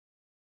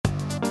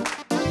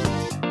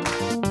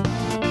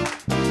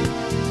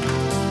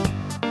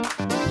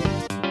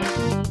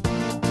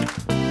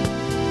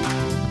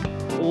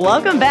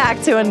Welcome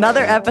back to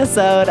another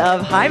episode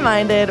of High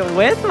Minded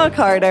with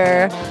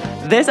McCarter.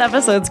 This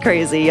episode's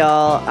crazy,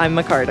 y'all. I'm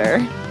McCarter.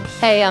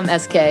 Hey, I'm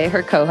SK,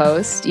 her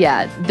co-host.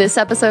 Yeah, this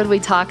episode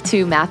we talked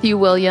to Matthew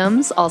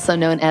Williams, also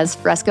known as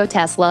Fresco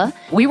Tesla.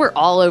 We were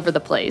all over the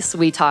place.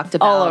 We talked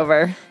about... All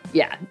over.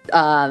 Yeah.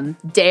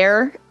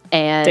 DARE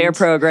and... DARE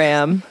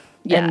program.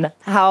 Yeah. And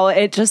how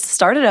it just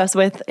started us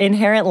with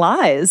inherent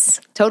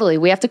lies. Totally.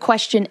 We have to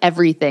question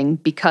everything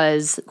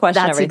because that's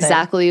everything.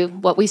 exactly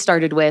what we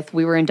started with.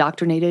 We were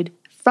indoctrinated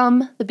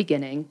from the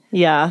beginning.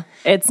 Yeah,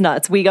 it's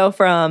nuts. We go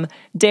from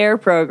DARE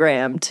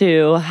program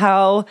to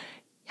how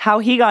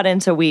he got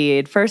into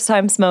weed, first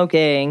time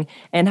smoking,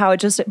 and how it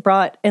just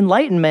brought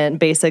enlightenment,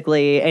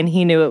 basically, and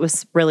he knew it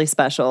was really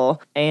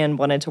special and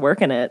wanted to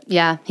work in it.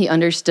 Yeah, he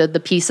understood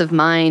the peace of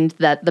mind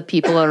that the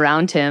people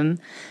around him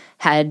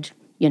had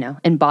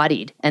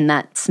embodied, and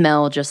that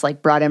smell just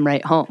like brought him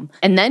right home.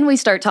 And then we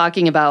start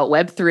talking about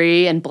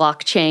Web3 and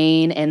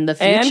blockchain and the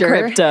future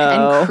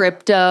and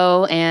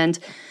crypto. And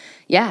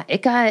yeah,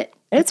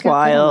 It's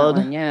wild.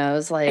 going on. Yeah, it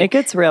was like It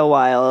gets real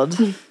wild.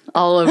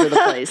 all over the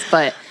place.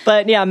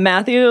 But yeah,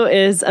 Matthew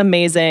is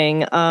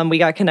amazing. We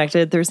got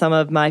connected through some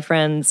of my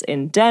friends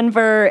in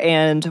Denver,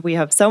 and we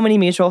have so many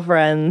mutual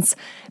friends.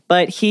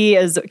 But he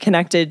is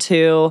connected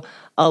to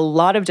a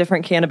lot of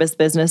different cannabis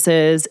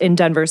businesses in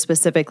Denver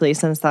specifically,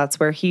 since that's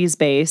where he's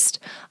based.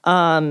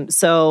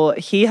 So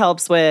he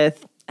helps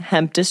with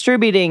hemp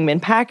distributing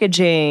and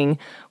packaging,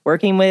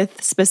 working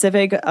with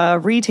specific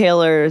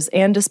retailers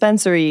and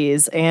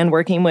dispensaries, and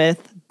working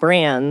with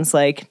brands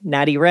like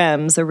Natty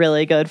Rems, a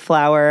really good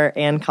flower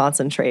and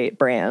concentrate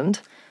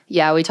brand.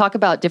 Yeah, we talk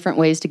about different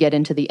ways to get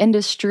into the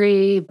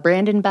industry,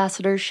 brand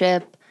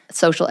ambassadorship,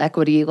 social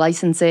equity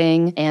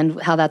licensing,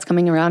 and how that's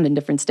coming around in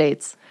different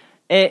states.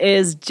 It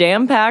is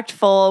jam-packed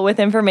full with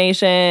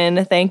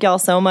information. Thank y'all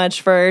so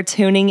much for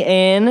tuning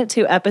in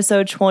to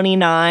episode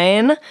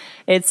 29.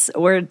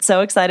 We're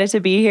so excited to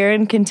be here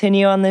and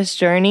continue on this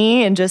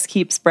journey and just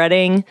keep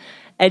spreading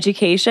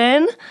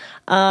education.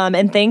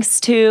 And thanks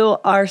to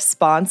our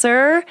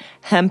sponsor,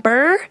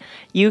 Hemper.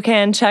 You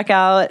can check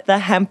out the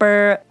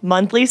Hemper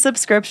monthly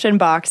subscription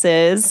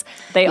boxes.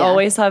 They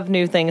always have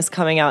new things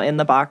coming out in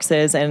the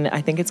boxes, and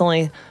I think it's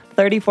only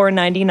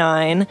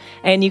 $34.99,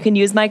 and you can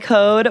use my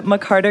code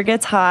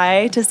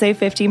McCarterGetsHigh to save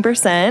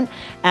 15%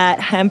 at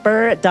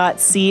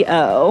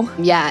hemper.co.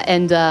 Yeah,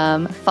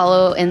 and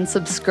follow and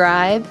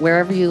subscribe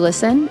wherever you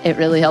listen. It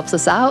really helps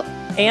us out.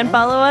 And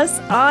follow us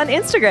on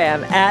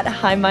Instagram at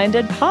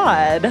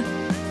HighMindedPod.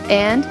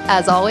 And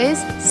as always,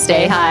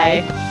 stay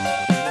high.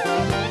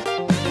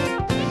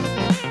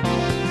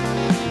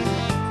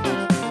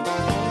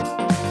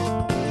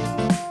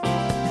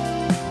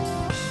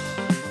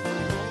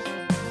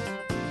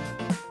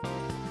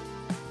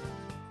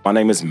 My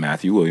name is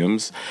Matthew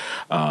Williams.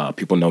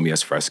 People know me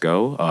as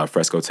Fresco,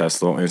 Fresco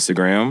Tesla on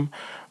Instagram.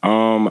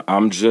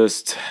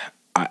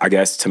 I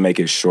guess to make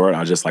it short,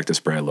 I just like to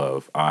spread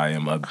love. I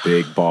am a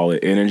big ball of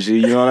energy,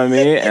 you know what I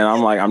mean? And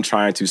I'm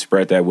trying to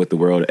spread that with the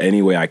world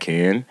any way I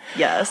can.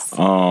 Yes.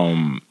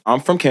 I'm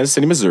from Kansas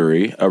City,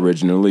 Missouri,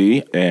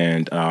 originally,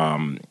 and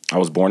I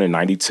was born in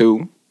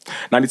 92.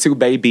 92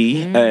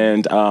 baby,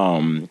 and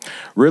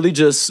really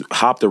just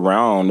hopped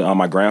around.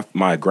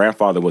 My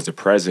grandfather was the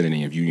president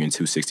of Union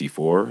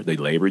 264, the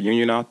labor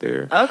union out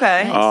there.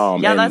 Okay.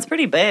 Yeah, that's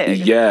pretty big.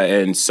 Yeah,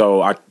 and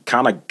so I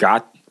kind of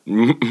got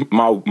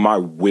my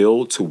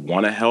will to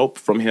want to help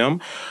from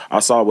him. I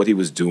saw what he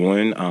was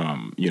doing,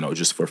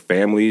 just for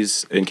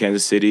families in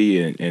Kansas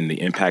City and the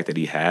impact that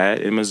he had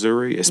in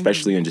Missouri,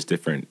 especially in just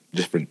different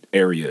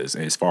areas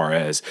as far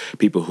as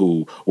people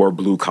who were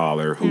blue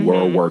collar, who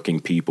were working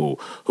people,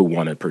 who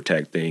wanted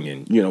protecting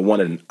and,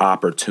 wanted an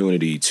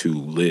opportunity to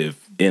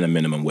live in a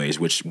minimum wage,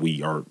 which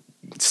we are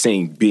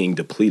seeing being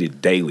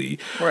depleted daily.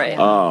 Right.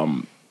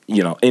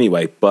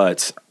 Anyway,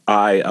 but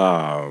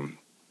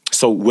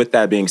so with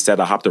that being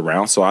said, I hopped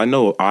around. So I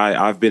know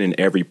I've been in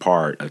every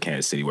part of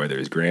Kansas City, whether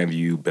it's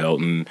Grandview,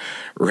 Belton,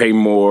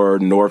 Raymore,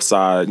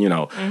 Northside,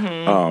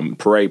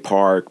 Parade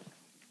Park.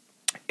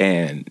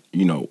 And,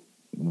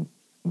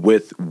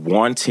 with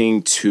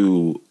wanting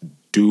to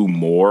do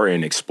more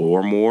and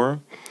explore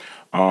more,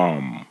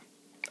 I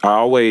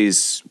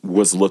always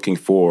was looking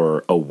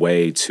for a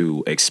way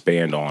to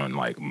expand on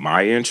like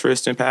my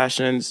interests and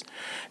passions.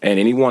 And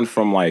anyone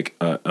from like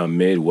a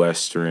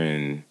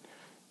Midwestern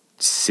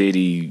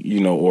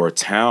city, or a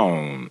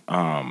town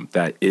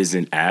that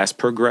isn't as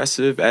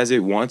progressive as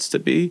it wants to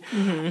be,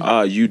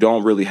 you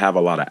don't really have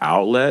a lot of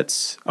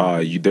outlets.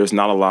 There's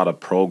not a lot of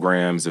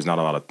programs. There's not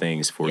a lot of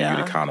things for you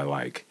to kind of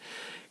like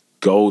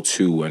go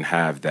to and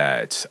have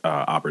that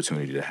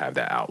opportunity to have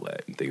that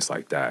outlet and things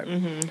like that.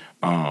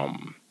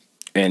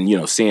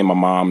 And, seeing my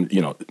mom,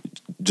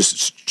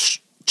 just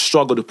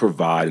struggle to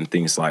provide and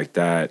things like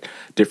that,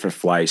 different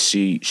flights.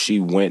 She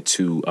went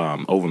to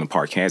Overland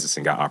Park, Kansas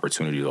and got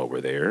opportunities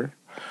over there.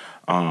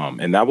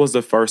 And that was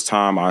the first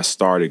time I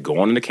started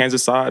going to the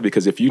Kansas side,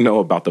 because if you know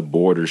about the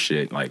border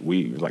shit, like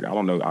I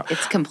don't know.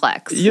 It's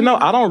complex.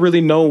 I don't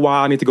really know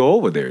why I need to go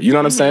over there. You know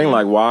what I'm saying?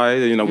 Like why,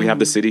 we have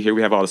the city here,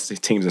 we have all the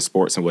teams and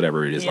sports and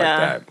whatever it is like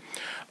that.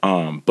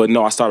 But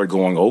no, I started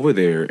going over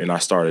there and I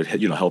started,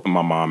 helping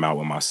my mom out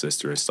with my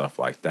sister and stuff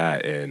like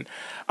that. And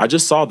I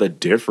just saw the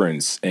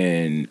difference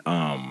in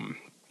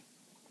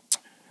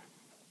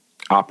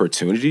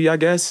opportunity, I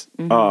guess.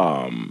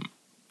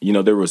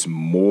 There was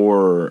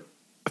more.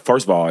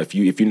 First of all, if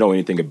you know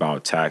anything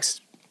about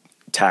taxes,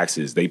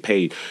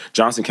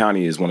 Johnson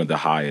County is one of the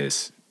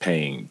highest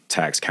paying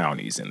tax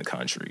counties in the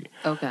country.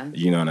 Okay.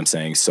 You know what I'm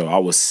saying? So I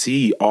would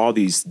see all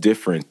these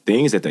different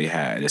things that they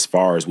had as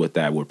far as what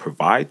that would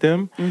provide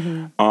them.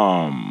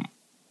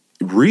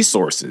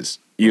 Resources,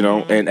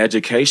 and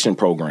education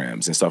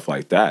programs and stuff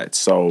like that.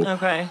 So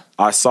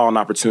I saw an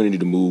opportunity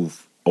to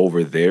move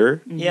over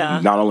there.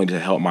 Not only to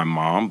help my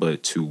mom,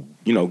 but to,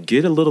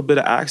 get a little bit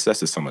of access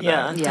to some of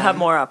that. To have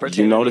more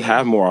opportunity. To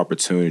have more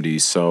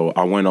opportunities. So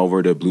I went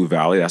over to Blue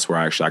Valley. That's where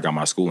I got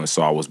my schooling.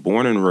 So I was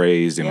born and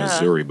raised in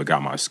Missouri, but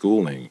got my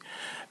schooling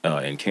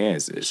in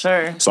Kansas.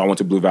 Sure. So I went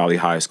to Blue Valley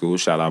High School.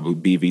 Shout out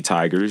BV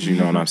Tigers, you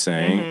know what I'm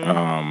saying?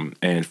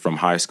 And from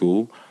high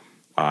school,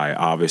 I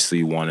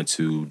obviously wanted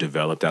to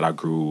develop that. I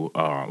grew,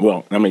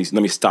 let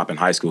me stop in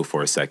high school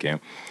for a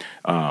second.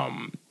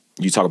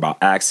 You talk about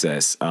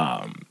access.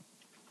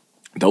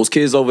 Those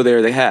kids over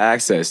there, they had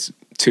access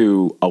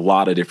to a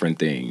lot of different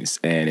things.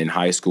 And in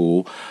high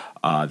school,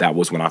 that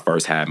was when I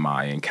first had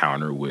my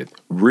encounter with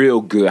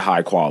real good,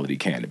 high quality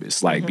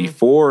cannabis. Like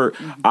before,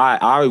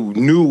 I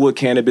knew what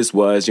cannabis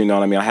was. You know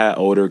what I mean? I had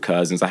older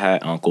cousins, I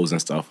had uncles and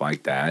stuff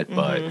like that.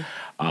 But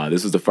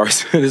this is the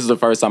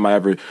first time I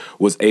ever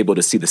was able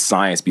to see the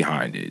science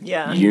behind it.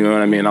 Yeah. You know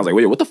what I mean? I was like,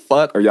 wait, what the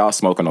fuck are y'all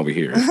smoking over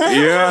here? You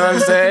know what I'm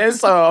saying?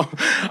 So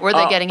were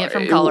they getting it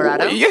from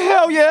Colorado? Yeah,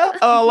 hell yeah.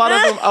 A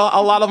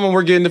lot of them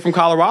were getting it from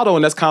Colorado,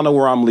 and that's kind of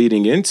where I'm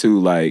leading into.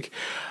 Like,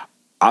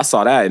 I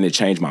saw that and it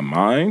changed my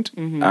mind,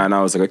 and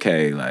I was like,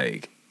 okay,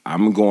 like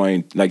I'm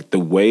going like the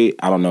way,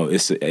 I don't know.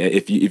 It's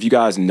if you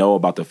guys know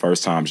about the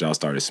first times y'all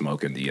started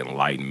smoking, the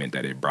enlightenment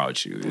that it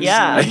brought you.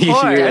 Yeah, like, of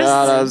course. You know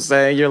what I'm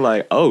saying? You're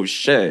like, oh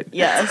shit.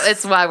 Yes,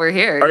 it's why we're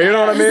here. You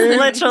know what I mean?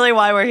 Literally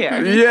why we're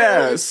here.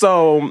 Yeah.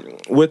 So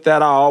with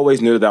that, I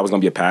always knew that was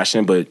gonna be a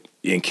passion, but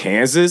in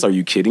Kansas, are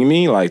you kidding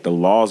me? Like the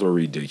laws were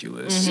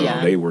ridiculous. So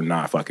they were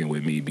not fucking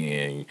with me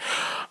being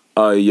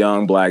a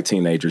young black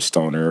teenager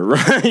stoner,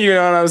 right? You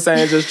know what I'm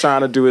saying? Just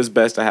trying to do his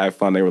best to have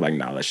fun. They were like,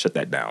 nah, let's shut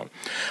that down.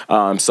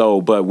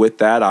 But with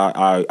that,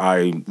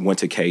 I went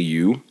to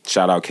KU.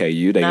 Shout out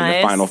KU. They in the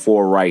Final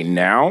Four right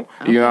now.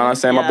 You know what I'm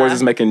saying? My boys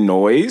is making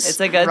noise. It's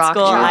a good Rock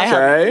school. Church. I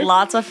have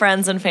lots of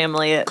friends and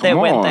family that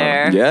went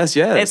there. Yes.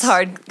 It's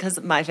hard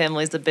because my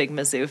family's a big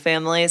Mizzou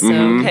family, so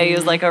KU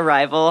is like a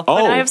rival.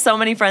 But I have so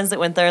many friends that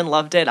went there and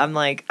loved it. I'm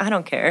like, I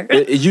don't care.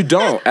 You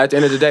don't. At the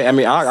end of the day, I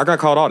mean, I got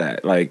called all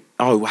that. Like,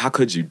 oh, how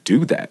could you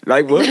do that?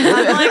 Like, what? I'm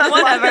like,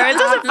 whatever. It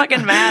doesn't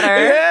fucking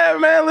matter. Yeah,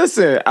 man.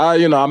 Listen,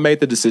 I made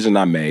the decision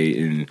I made,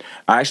 and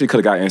I actually could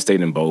have got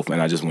in-state in both, and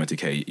I just went to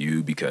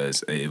KU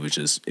because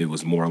it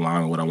was more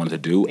aligned with what I wanted to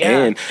do. Yeah.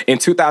 And in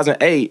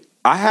 2008,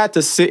 I had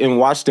to sit and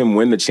watch them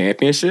win the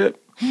championship.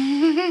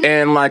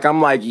 And like,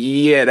 I'm like,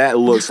 yeah, that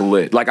looks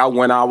lit. Like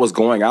when I was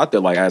going out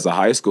there, like as a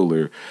high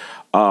schooler,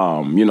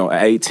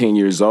 at 18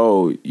 years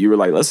old, you were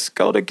like, let's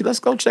go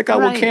check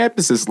out what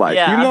campus is like.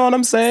 Yeah. You know what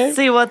I'm saying?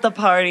 See what the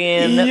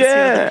partying, see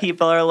what the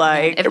people are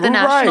like. If the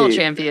national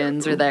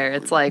champions are there,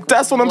 it's like,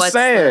 that's what I'm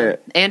saying.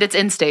 And it's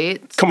in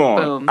state. Come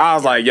on. Boom. I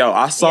was like, yo,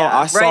 I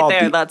saw right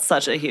there, that's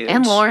such a huge.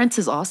 And Lawrence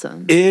is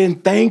awesome.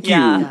 And thank you.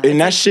 Yeah, and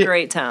that shit,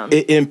 great town.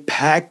 It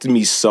impacted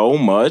me so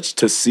much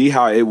to see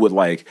how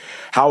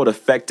it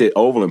affected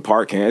Overland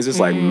Park, Kansas,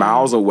 like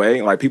miles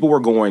away. Like people were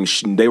going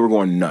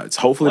nuts.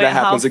 Hopefully that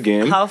happens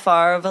again. How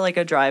far of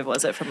a drive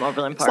was it from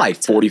Overland Park?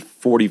 It's like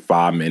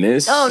 45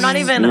 minutes. Oh, not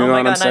even. Oh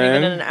my God, not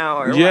even an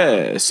hour.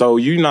 Yeah, so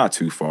you're not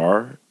too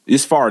far.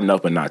 It's far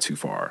enough, but not too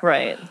far.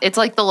 Right. It's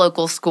like the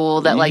local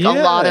school that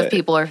a lot of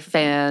people are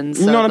fans.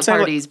 So you know what I'm saying?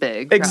 The party's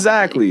big.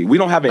 Exactly. Probably. We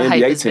don't have an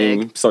NBA team,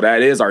 big. So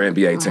that is our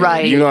NBA team.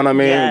 Right. You know what I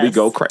mean? Yes. We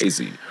go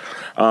crazy.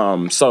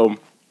 So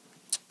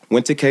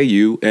went to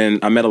KU, and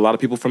I met a lot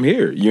of people from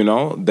here. You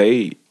know,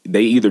 they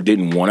either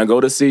didn't want to go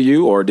to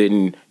CU or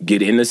didn't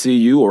get into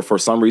CU, or for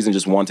some reason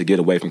just wanted to get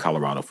away from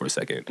Colorado for a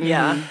second.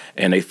 Yeah.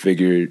 And they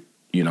figured,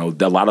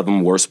 a lot of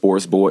them were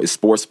sports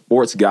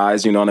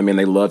guys, you know what I mean?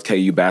 They loved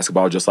KU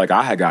basketball just like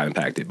I had got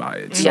impacted by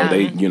it. So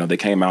they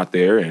came out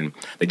there and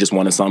they just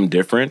wanted something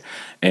different.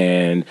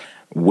 And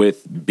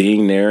with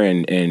being there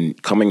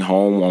and coming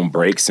home on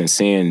breaks and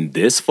seeing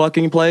this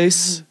fucking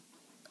place,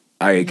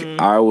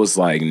 I was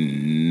like,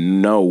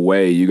 no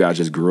way you guys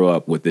just grew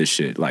up with this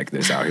shit like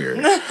this out here.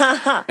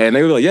 And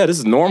they were like, yeah, this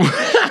is normal.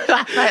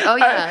 Right. Oh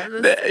yeah.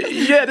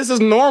 Yeah, this is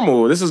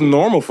normal. This is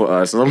normal for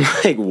us. And I'm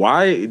like,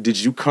 why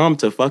did you come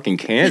to fucking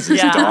Kansas,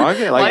 Yeah. dog?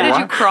 Like, Why did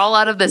you crawl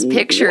out of this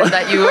picture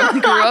that you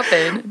grew up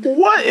in?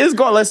 what is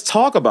going? Let's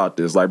talk about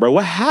this. Like, bro,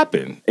 what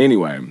happened?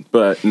 Anyway,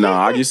 but no,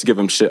 I used to give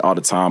him shit all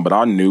the time. But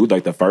I knew,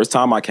 like, the first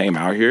time I came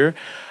out here,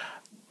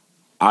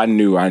 I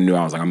knew. I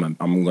was like,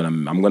 I'm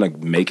gonna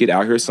make it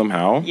out here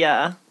somehow.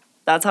 Yeah.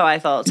 That's how I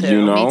felt too.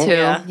 You know? Me too.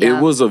 Yeah.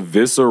 It was a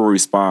visceral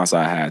response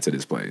I had to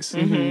this place.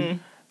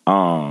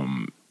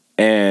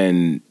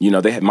 And you know,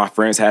 my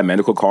friends had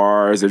medical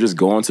cars. They're just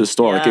going to the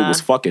store like it Yeah.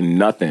 was fucking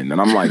nothing. And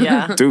I'm like,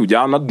 Yeah. dude,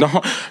 y'all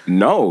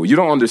no, you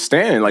don't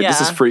understand. Like this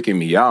is Yeah. freaking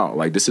me out.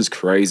 Like this is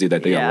crazy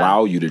that they Yeah.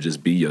 allow you to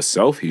just be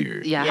yourself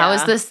here. Yeah, how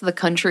is Yeah. this the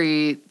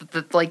country,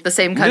 like the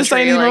same country? This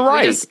ain't even like,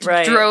 right. We just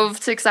Right. drove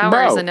 6 hours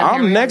Bro, and now here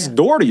I'm we are. next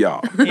door to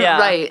y'all. Yeah.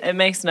 Right. It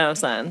makes no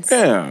sense.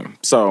 Yeah.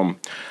 So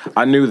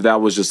I knew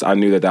that was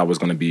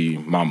going to be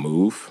my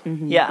move.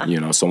 Yeah. You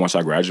know, so once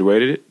I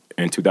graduated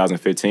in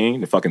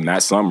 2015,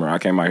 that summer, I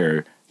came out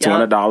here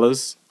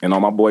 $200 and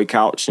on my boy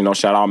couch, you know,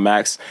 shout out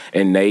Max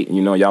and Nate,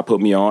 you know, y'all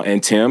put me on,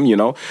 and Tim, you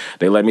know,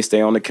 they let me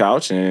stay on the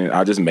couch and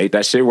I just made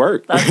that shit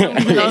work.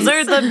 Those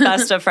are the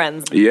best of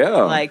friends. Yeah.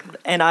 Like,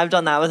 and I've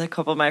done that with a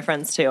couple of my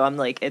friends too. I'm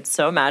like, it's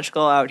so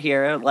magical out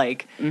here.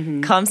 Like,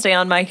 come stay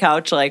on my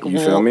couch. Like, You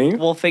feel me?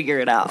 we'll figure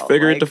it out.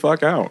 Figure like, it the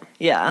fuck out.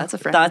 Yeah. That's a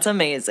friend. That's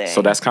amazing.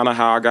 So that's kind of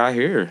how I got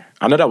here.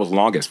 I know that was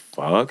long as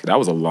fuck. That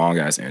was a long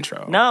ass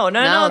intro. No,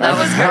 No, that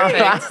was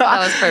perfect. That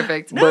was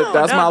perfect. But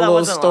that's no, my that little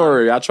wasn't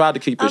story. I tried to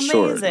keep it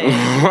short. amazing.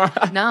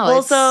 No, Well,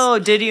 it's, so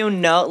did you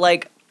know,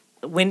 like,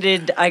 when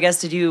did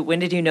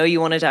you know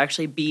you wanted to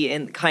actually be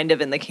in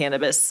the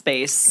cannabis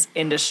space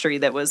industry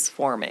that was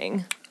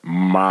forming?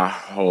 My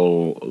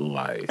whole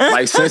life.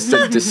 Like since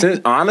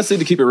honestly,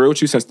 to keep it real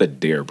with you, since the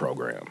DARE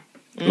program.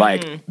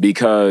 Like,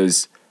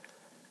 because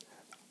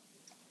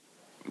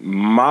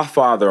my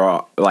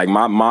father, like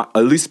my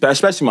at least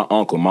especially my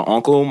uncle,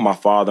 my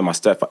father, my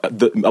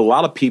stepfather, a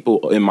lot of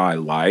people in my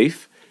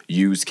life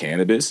used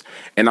cannabis,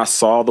 and I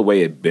saw the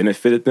way it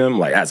benefited them.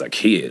 Like as a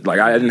kid, like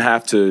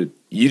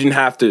you didn't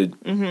have to,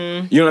 you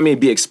know what I mean,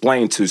 be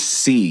explained to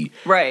see,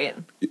 Right.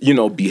 you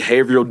know,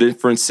 behavioral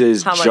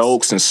differences, How much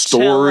jokes, and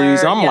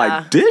stories. chiller, I'm yeah.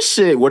 like, this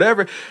shit,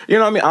 whatever. You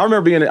know what I mean? I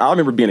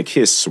remember being a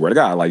kid, swear to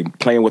God, like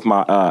playing with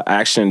my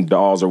action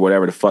dolls or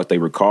whatever the fuck they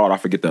were called. I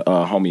forget the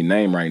homie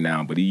name right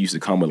now, but he used to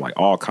come with like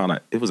all kind of,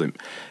 it was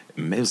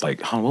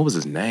like, what was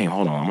his name?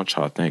 Hold on, I'm gonna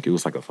try to think. It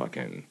was like a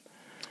fucking,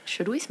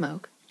 should we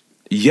smoke?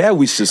 yeah,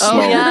 we should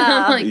smoke.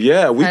 yeah. Like,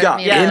 Yeah, we I got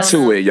mean,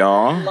 into it,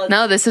 y'all.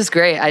 No, this is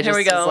great. I Here just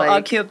we go. was like,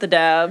 I'll cue up the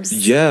dabs.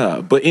 Yeah,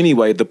 but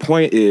anyway, the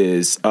point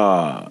is,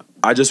 I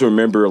just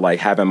remember like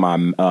having my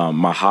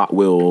my Hot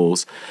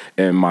Wheels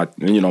and my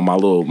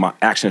my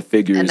action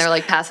figures. and they're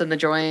like passing the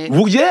joint.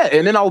 Well, yeah,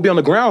 and then I would be on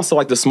the ground, so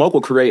like the smoke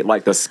would create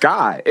like the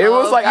sky. It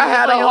was like I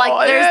had a You're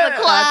like, there's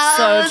the clouds.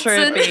 That's so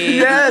and- trippy.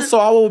 yeah. So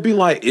I would be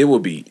like, it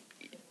would be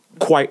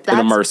quite That's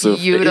immersive.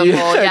 beautiful.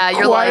 Yeah,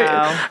 you're quite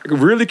like-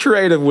 really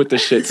creative with the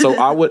shit. So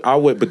I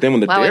would, but then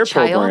when the Wow, a DARE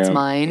child's program,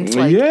 mind,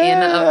 like, in a-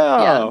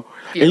 yeah, and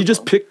you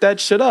just beautiful. pick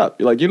that shit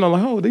up, like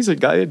like, oh, these are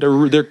guys,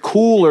 they're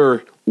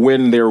cooler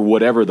when they're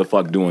whatever the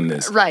fuck doing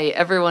this. Right,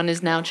 everyone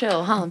is now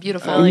chill, huh?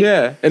 Beautiful.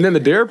 Yeah, and then the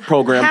DARE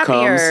program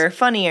Happier, comes.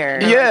 funnier.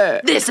 Yeah,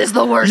 This is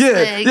the worst yeah,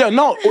 thing. yeah.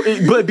 No,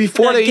 but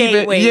before The they even,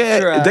 gateway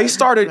drug. they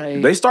started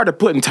Right.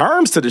 putting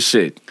terms to the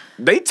shit.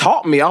 They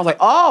taught me. I was like,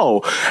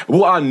 oh,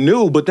 well, I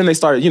knew, but then they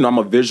started. I'm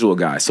a visual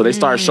guy, so they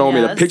started showing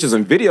me the yes. pictures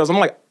and videos. I'm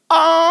like,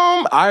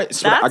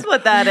 That's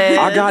what that is.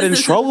 I got in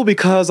trouble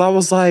because I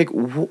was like,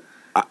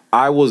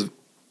 I was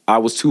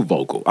too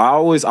vocal. I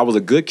was a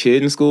good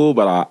kid in school,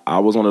 but I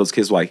was one of those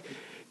kids like,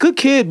 good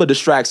kid, but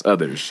distracts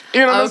others.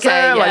 You know what I'm Okay,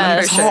 saying? yeah,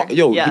 Like, for sure.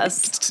 yo,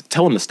 Yes.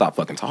 tell them to stop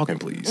fucking talking,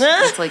 please.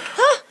 It's like,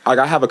 Like,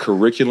 I have a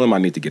curriculum I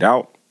need to get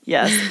out.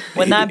 Yes.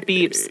 When that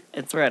beeps,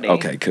 it's ready.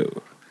 Okay,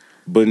 cool.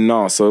 But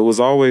no, so it was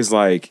always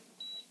like,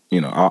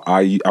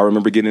 I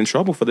remember getting in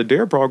trouble for the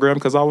DARE program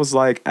because I was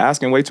like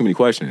asking way too many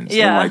questions.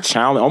 Yeah. And like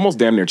almost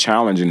damn near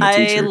challenging the I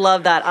teacher.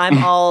 love that.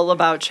 I'm all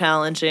about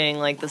challenging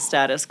like the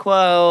status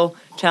quo,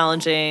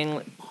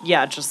 challenging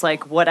just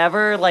like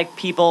whatever like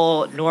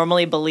people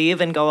normally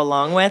believe and go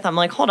along with. I'm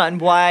like, hold on,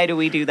 why do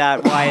we do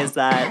that? Why is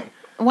that?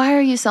 why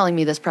are you selling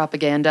me this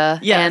propaganda?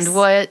 Yes. And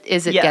what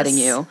is it Yes. getting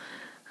you?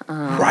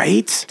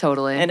 right?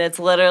 Totally. And it's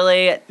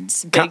literally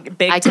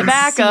big I can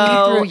tobacco.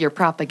 see through your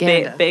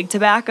propaganda. Big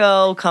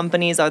tobacco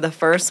companies are the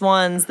first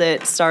ones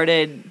that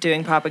started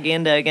doing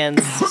propaganda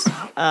against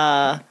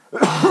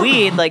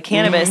weed, like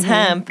cannabis,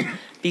 hemp,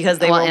 because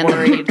they well, were and the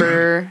worried.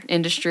 paper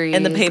industry.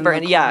 In the paper,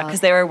 and the yeah, cloth. because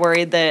they were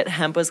worried that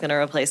hemp was going to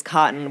replace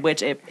cotton,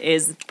 which it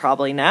is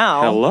probably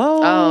now. Hello?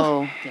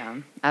 Oh, yeah,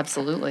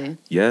 absolutely.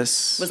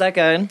 Yes. Was that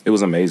good? It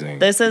was amazing.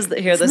 This is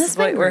this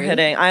what thing we're great?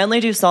 hitting. I only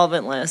do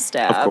solventless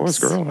dabs. of course,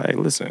 girl. Hey,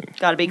 listen.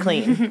 Got to be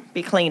clean.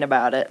 Be clean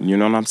about it. You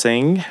know what I'm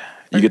saying?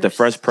 You get the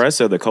fresh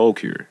press or the cold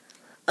cure.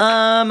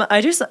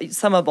 I do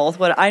some of both.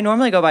 What I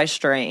normally go by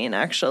strain,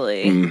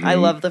 actually. I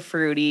love the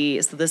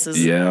fruity. So this is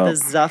Mm-hmm. Yeah. the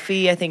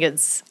Zuffy. I think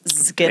it's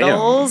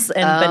Skittles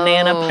and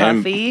Banana Oh.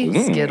 Puffy.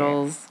 And-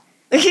 Skittles.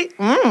 Yeah,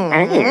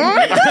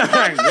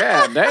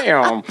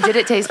 damn. Did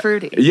it taste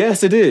fruity?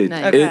 Yes, it did.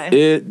 Nice.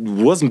 Okay. It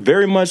wasn't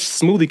very much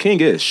Smoothie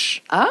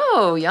King-ish.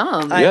 Oh,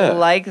 yum. I Yeah.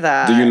 like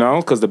that. Do you know?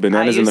 Because the I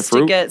bananas used and the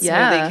fruit. to get Smoothie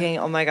Yeah. King.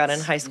 Oh my god, in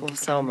high school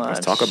so much.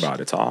 Let's talk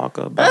about it. Talk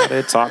about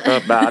it. Talk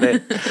about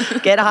it.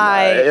 Get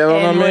high You know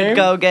what and I mean? would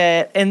go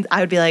get, and I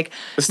would be like,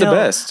 It's the "No,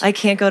 best. I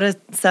can't go to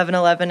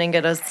 7-Eleven and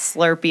get a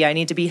Slurpee. I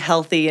need to be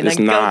healthy, and It's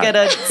I not. go get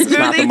a It's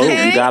not the Smoothie move.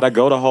 King." You gotta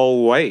go the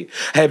whole way.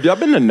 Hey, have y'all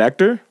been to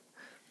Nectar?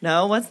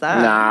 No, what's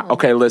that? Nah.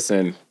 Okay,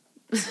 listen.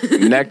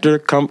 Nectar,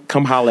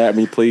 come holler at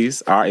me,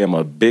 please. I am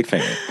a big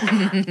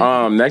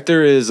fan.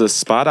 Nectar is a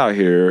spot out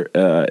here.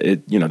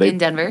 They In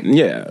Denver?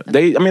 Yeah,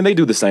 they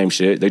do the same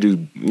shit. They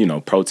do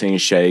protein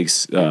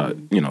shakes,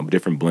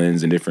 different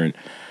blends and different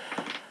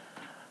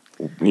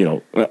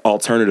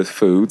alternative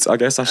foods, I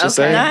guess I should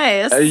say.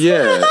 Nice.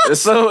 Yeah.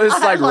 So it's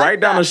like like right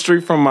down the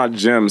street from my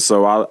gym.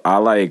 So I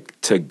like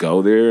to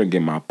go there and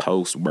get my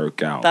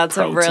post-workout That's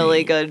protein. a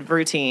really good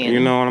routine.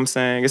 You know what I'm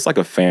saying? It's like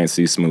a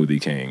fancy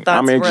Smoothie King.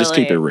 That's just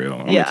keep it really-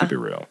 real. I'm yeah. gonna keep it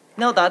real.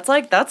 No, that's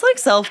like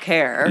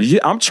self-care. Yeah,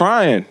 I'm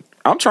trying,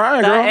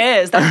 girl. That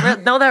is.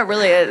 That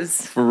really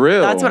is. For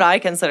real. That's what I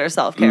consider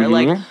self-care.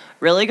 Like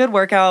really good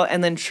workout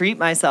and then treat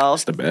myself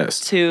It's the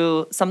best.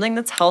 to something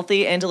that's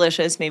healthy and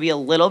delicious, maybe a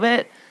little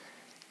bit,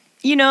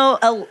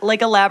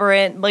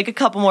 elaborate, like a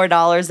couple more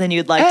dollars than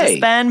you'd like to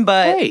spend,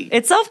 but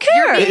it's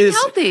self-care. You're It is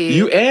healthy.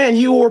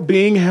 you are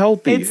being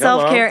healthy. It's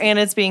self-care and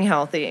it's being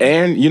healthy.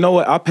 And you know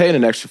what? I paid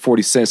an extra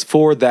 40 cents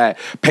for that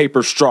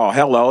paper straw.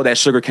 Hello, that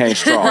sugarcane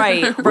straw.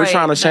 Right, We're right.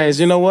 trying to change.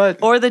 You know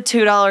what? or the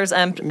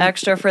 $2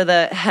 extra for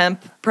the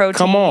hemp protein.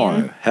 Come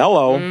on.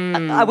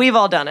 Hello. We've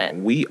all done it.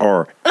 We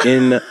are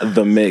in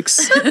the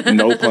mix.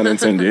 No pun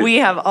intended. We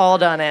have all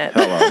done it.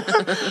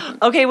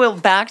 Hello. Okay, well,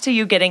 back to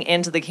you getting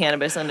into the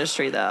cannabis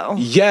industry, though.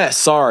 Yes,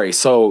 sorry.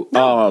 So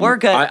We're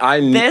good.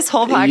 This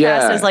whole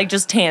podcast is like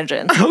just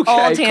tangents. Okay,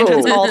 all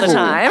tangents cool, all the cool,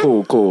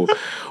 time. Cool.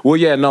 Well,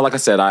 yeah, no, like I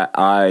said,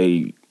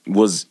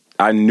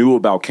 I knew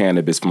about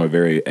cannabis from a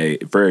very,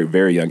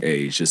 very young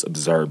age, just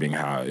observing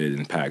how it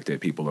impacted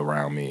people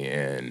around me,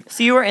 and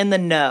So you were in the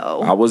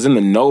know, I was in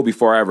the know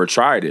before I ever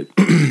tried it.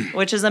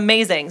 which is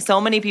amazing. So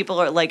many people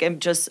are like,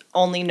 just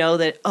only know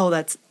that,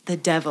 that's the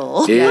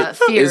devil. Yeah,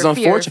 fear, It's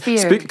unfortunate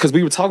fear. because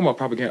we were talking about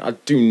propaganda. I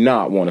do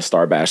not want to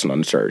start bashing on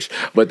the church,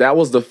 but that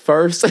was the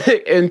first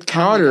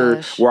encounter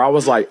gosh. where I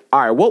was like,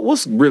 all right,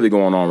 what's really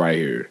going on right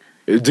here?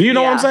 Do you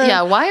know what I'm Yeah. saying?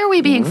 Yeah, why are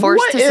we being forced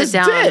What to sit is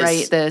down this? and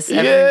write this?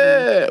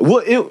 Yeah.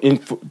 Well,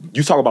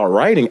 you talk about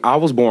writing. I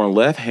was born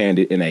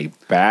left-handed in a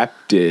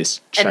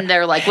Baptist church. And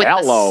they're like, with the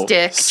Hello,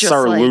 stick, just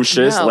Sir like,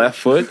 Lucius, no. left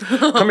foot.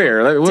 Come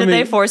here. Did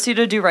they force you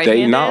to do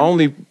right-handed? They not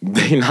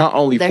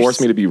only They're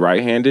forced me to be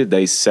right-handed,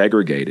 they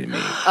segregated me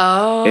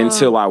Oh.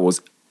 until I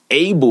was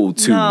able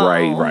to No.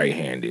 write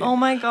right-handed. Oh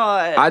my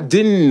god! I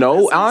didn't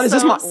know. Honestly,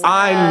 so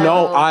I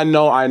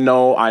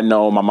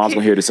know. My mom's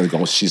gonna hear this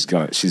and she's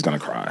gonna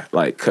cry.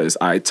 Like, cause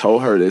I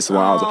told her this when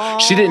I was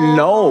like, she didn't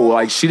know.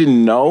 Like, she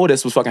didn't know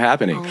this was fucking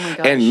happening. Oh my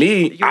gosh. And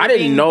me, I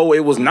didn't being- know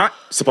it was not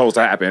supposed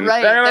to happen. Right.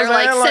 You know what They're I'm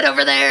like, saying? sit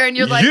over there, and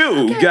you're like,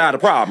 you got a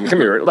problem. Come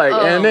here. Like,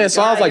 Oh and my then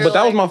so I was God, like, you're but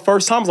that was like- my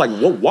first time. I was like,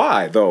 well,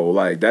 why though?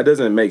 Like, that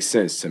doesn't make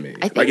sense to me.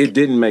 think- Like, it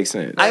didn't make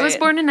sense. I was Right.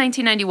 born in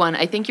 1991.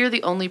 I think you're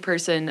the only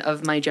person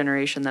of my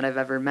generation that I've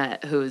ever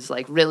met who's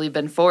like really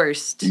been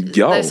forced.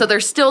 Yo. So they're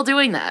still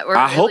doing that. Or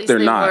I at hope least they're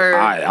they not. were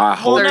I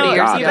hope 30 to years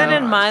God ago. they're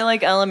Even in not. my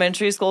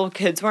elementary school,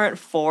 kids weren't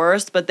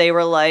forced, but they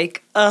were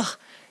like, ugh.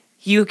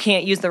 You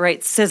can't use the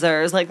right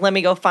scissors. Like, let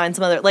me go find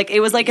some other. Like,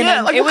 it was like Yeah,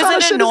 an like, it what was kind an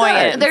of shit is that?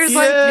 annoyance. There's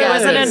like, Yeah. yeah, It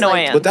was an there's, like-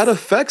 annoyance. But that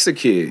affects a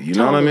kid, you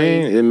know what I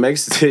Totally. mean?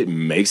 It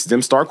makes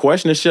them start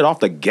questioning shit off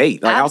the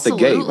gate, like out the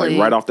gate, like Absolutely.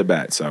 right off the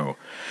bat. So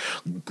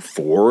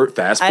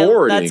fast I-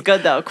 forwarding. that's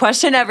good though.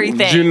 Question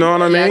everything. You know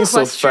what I mean? Yeah, so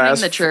questioning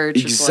fast the church.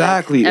 is like,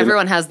 exactly. And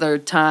everyone has their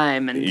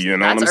time, and you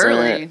know that's what I'm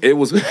early. saying? It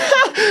was They're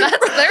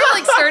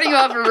like starting you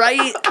off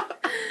right.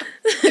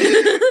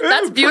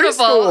 That's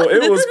beautiful. preschool.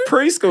 It was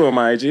preschool,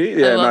 my G.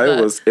 Yeah, love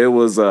no, that. it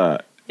was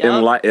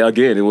Yep.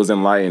 again, it was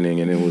enlightening,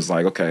 and it was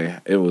like, okay,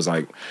 it was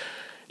like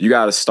you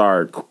got to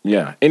start.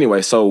 Yeah.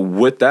 Anyway, so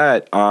with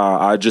that,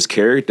 I just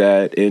carried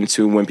that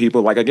into when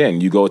people like, again,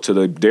 you go to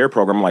the DARE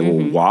program, I'm like,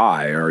 well,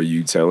 why are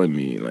you telling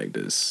me like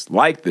this?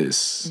 Like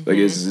it's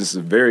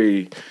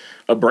very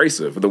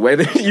abrasive the way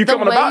that you The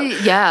coming about. way-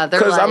 yeah, they're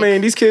because I like-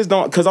 mean, these kids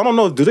don't. Because I don't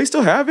know, do they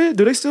still have it?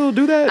 Do they still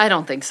do that? I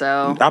don't think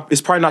so. It's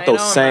probably not I the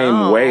don't same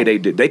know. way they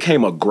did. They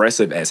came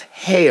aggressive as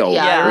hell.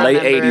 Yeah, I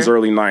late remember. 80s,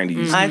 early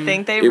 90s. I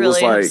think they It was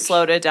really have like-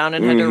 slowed it down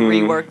and had to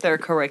rework their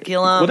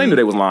curriculum. Well, they knew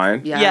they was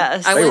lying. Yeah.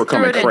 Yes. I They were went through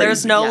coming it in- crazy.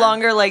 There's no Yeah.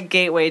 longer like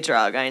gateway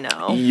drug. I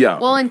know. Yeah.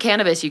 Well, in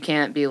cannabis, you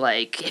can't be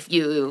like if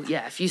you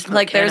smoke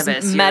Like there's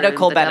cannabis, you're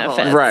medical the devil.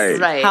 benefits. Right.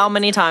 Right. How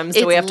many times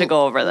do we It's have to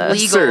go over this?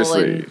 Legal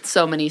Seriously. in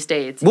so many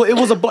states. Well, it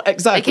was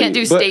exactly. They can't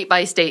do but- state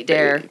by state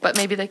dare, but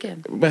maybe they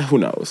can. But who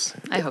knows?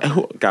 I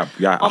hope.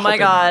 Oh my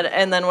god!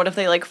 And then what if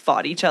they like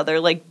fought each other?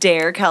 Like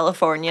Dare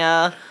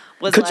California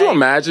was. Could like, you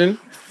imagine?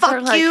 Fuck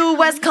Or, like- you,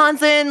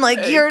 Wisconsin!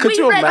 Like you're. Could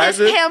you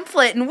imagine?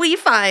 pamphlet and we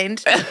find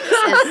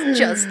this is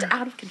just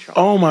out of control.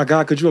 Oh my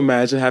God, could you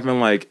imagine having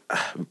like,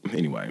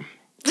 anyway,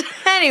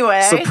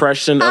 Anyway.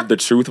 suppression of the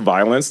truth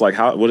violence. Like,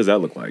 what does that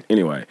look like?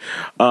 Anyway.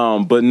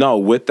 But no,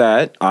 with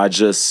that,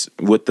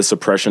 with the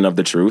suppression of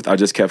the truth, I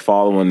just kept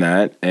following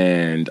that.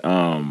 And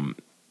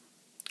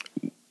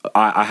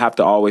I have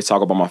to always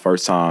talk about my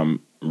first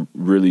time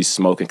really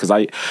smoking because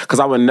I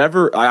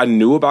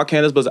knew about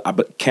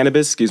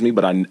cannabis,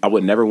 but I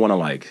would never want to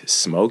like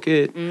smoke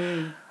it.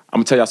 I'm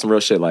gonna tell y'all some real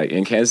shit. Like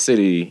in Kansas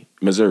City,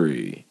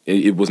 Missouri,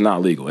 it was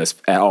not legal at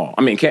all.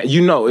 I mean,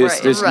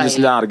 it's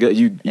not a good.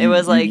 It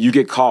was like you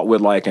get caught with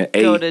like an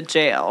go 8 to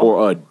jail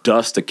or a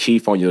dust of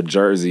keef on your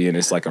jersey, and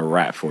it's like a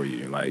wrap for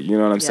you. Like, you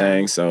know what I'm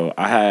saying? So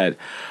I had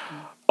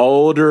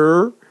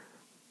older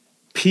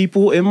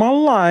people in my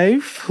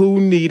life who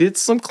needed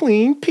some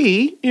clean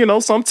pee,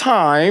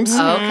 sometimes.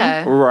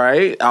 Okay.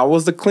 Right? I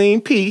was the clean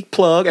pee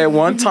plug at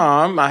one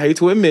time. I hate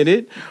to admit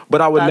it,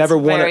 but I would never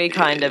want to. Very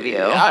kind of you.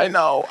 I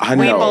know.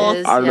 We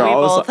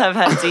both have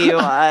had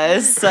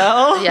DUIs,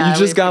 so Yeah, you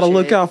just got to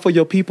look appreciate out for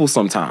your people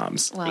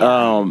sometimes.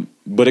 Wow.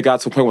 But it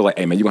got to a point where like,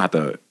 hey man, you're going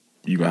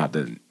to have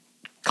to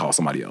call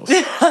somebody else.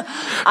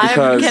 I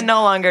can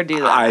no longer do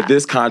that.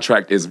 This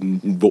contract is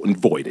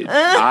voided.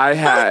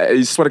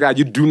 I swear to God,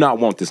 you do not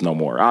want this no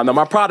more. I know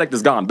my product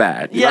has gone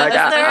bad. Yes,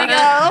 there you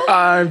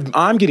go.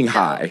 I'm getting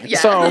high. Yeah.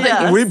 So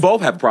Yes. we both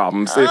have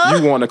problems if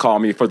you want to call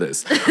me for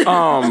this.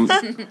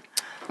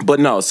 But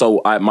no,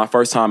 so my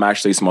first time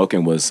actually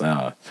smoking was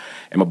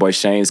in my boy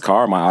Shane's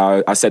car.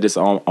 I said this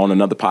on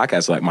another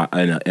podcast, like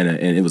and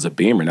it was a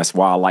Beamer. And that's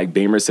why I like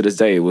Beamers to this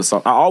day. It was I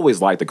always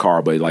liked the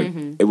car, but like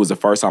it was the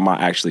first time I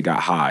actually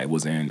got high. It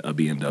was in a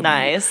BMW.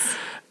 Nice.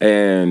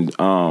 And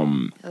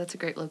That's a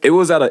great look. it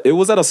was at a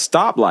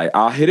stoplight.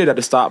 I hit it at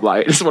the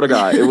stoplight. I swear to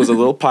God, it was a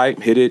little pipe.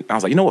 Hit it. I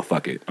was like, you know what?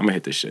 Fuck it. I'm gonna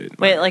hit this shit.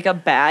 Wait, like a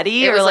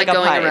baddie It or was, like a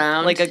going pipe,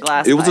 around? like a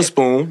glass? It was a pipe?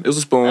 spoon. It was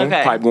a spoon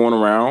Okay. pipe going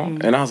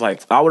around, and I was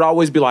like, I would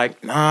always be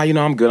like, nah,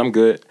 I'm good.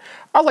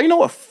 I was like, you know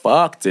what?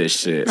 Fuck this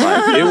shit.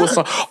 Like it was.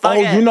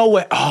 it. You know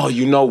what? Oh,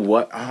 you know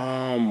what?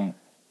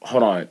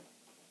 Hold on.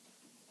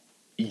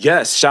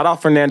 Yes, shout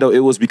out Fernando. It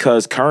was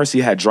because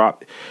Currency had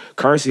dropped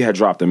a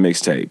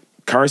mixtape.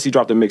 Currency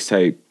dropped a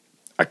mixtape.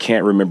 I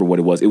can't remember what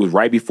it was. It was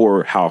right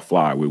before How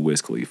Fly with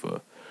Wiz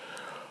Khalifa.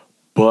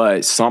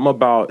 But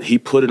he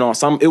put it on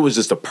it was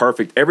just a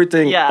perfect,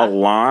 everything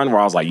aligned where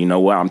I was like, you know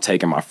what? I'm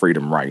taking my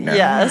freedom right now.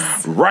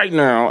 Yes. Right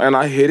now. And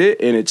I hit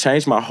it and it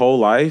changed my whole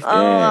life.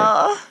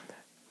 And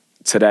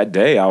to that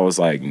day, I was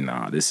like,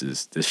 nah, this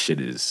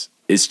shit is,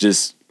 it's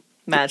just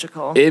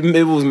Magical.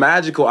 It was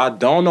magical. I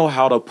don't know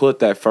how to put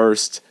that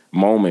first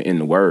moment in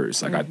the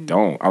words. Like I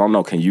don't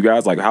know. Can you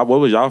guys what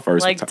was y'all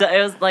first? Like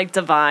it was like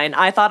divine.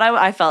 I thought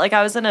I felt like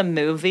I was in a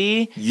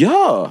movie.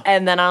 Yeah.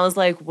 And then I was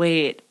like,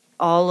 wait,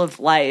 all of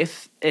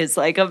life is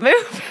like a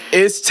movie.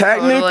 It's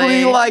technically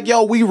Totally. like,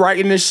 yo, we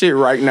writing this shit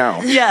right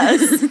now.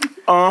 Yes.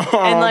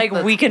 And like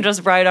we can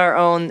just write our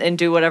own and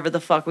do whatever the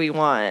fuck we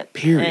want.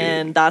 Period.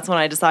 And that's when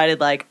I decided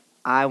like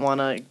I want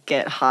to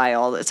get high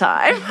all the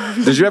time.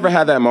 Did you ever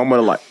have that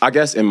moment of like, I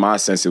guess in my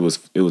sense it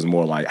was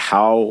more like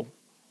how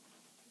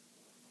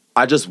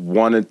I just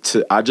wanted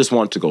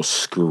to go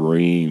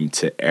scream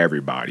to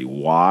everybody.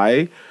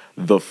 Why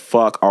the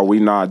fuck are we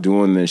not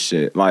doing this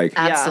shit? Like,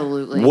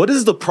 Absolutely. what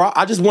is the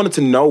I just wanted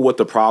to know what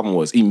the problem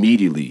was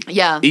immediately.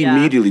 Yeah.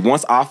 Immediately.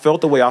 Once I felt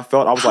the way I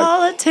felt, I was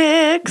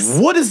Politics.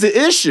 like, what is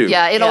the issue?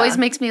 Yeah, it Yeah. always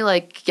makes me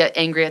like get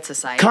angry at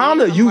society.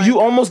 Kinda. I'm You like,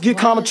 almost get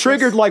what kinda is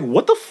triggered, this? like,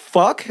 what the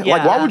fuck? Like,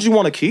 Yeah. why would you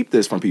want to keep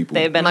this from people?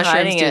 They've been Mushrooms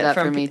hiding do it that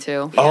from for me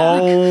too.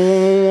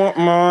 Oh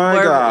my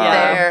We're, God.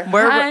 yeah, They're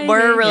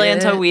we're really hiding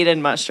into it. weed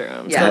and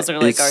mushrooms. Yeah. Those are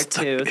like It's our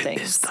two It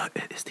things. is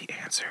the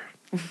answer.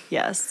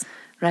 Yes.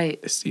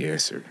 Right. It's the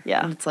answer.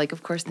 Yeah. And it's like,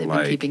 of course, they've Like,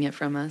 been keeping it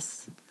from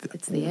us.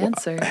 It's the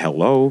answer.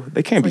 Hello?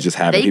 They can't be just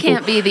having They people.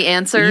 can't be the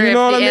answer You if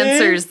know the what I mean?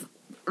 answer's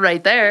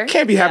right there.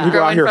 Can't be having people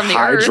out Growing here from the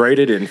earth.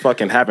 hydrated and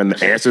fucking having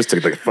the answers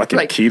to the fucking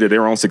Right. key to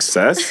their own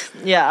success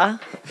Yeah.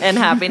 And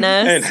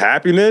happiness. and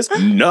happiness.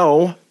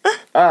 No,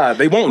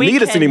 they won't we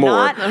need us anymore.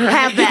 cannot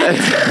have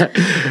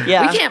that.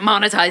 Yeah. We can't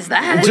monetize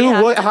that.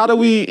 Dude, what? How do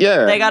we?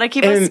 Yeah, They got to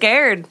keep us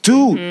scared.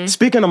 Dude,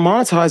 speaking of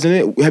monetizing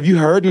it, have you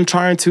heard them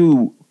trying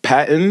to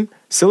patent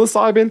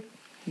psilocybin?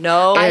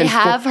 No. I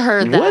have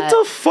heard that. What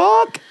the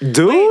fuck,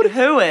 dude? Wait,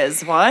 who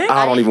is? What?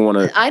 I don't even want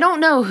to. I don't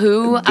know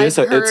who. It's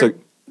I've a. heard,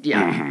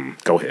 yeah.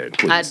 Go ahead,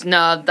 please.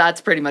 No,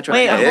 that's pretty much what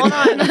Wait, I know. hold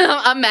on.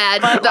 I'm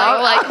mad.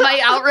 though. Like my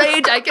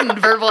outrage, I can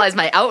verbalize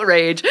my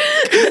outrage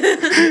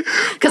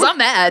because I'm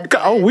mad.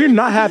 Oh, we're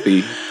not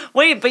happy.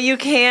 Wait, but you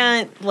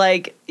can't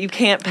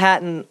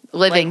patent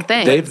Living like,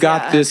 things. They've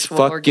got Yeah, this actual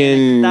fucking.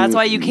 organic. That's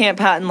why you can't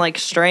patent like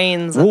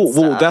strains. And Well,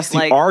 stuff. that's the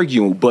like,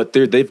 argument, but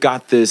they've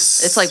got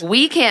this. It's like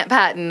we can't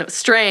patent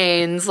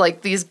strains,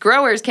 like these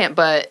growers can't,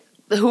 but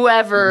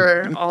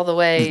whoever all the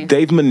way.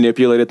 they've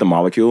manipulated the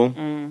molecule,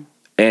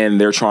 and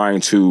they're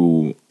trying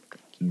to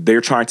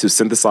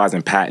synthesize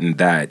and patent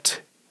that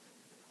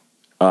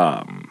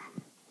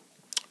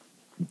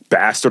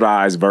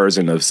bastardized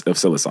version of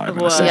psilocybin.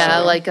 Whoa. essentially. Yeah,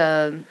 like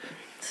a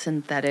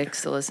synthetic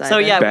psilocybin. So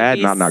yeah, it would Bad,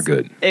 be not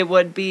good. It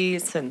would be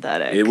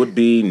synthetic. It would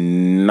be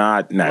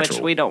not natural.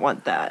 which we don't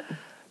want that.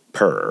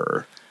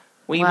 per.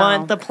 We Wow.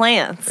 want the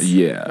plants.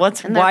 Yeah.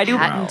 And they're why do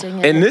patenting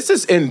it. And this Well,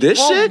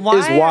 shit is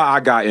why- why I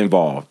got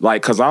involved.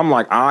 Like, cause I'm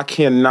like, I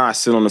cannot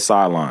sit on the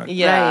sideline.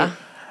 Yeah. Right.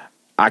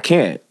 I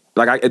can't.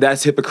 Like,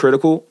 that's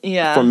hypocritical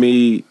Yeah. for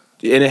me.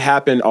 And it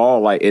happened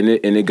all like, and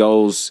it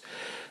goes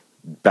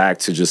back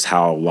to just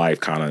how life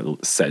kind of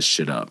sets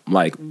shit up.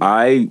 Like,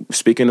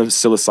 speaking of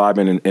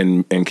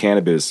psilocybin and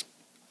cannabis,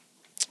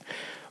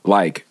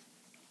 like,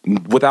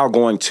 without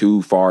going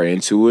too far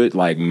into it,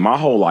 like, my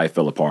whole life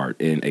fell apart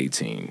in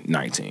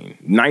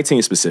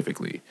 19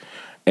 specifically.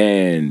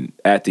 And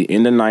at the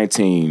end of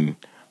 19,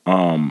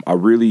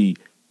 I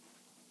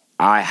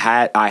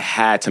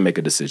had to make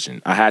a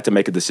decision. I had to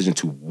make a decision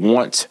to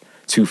want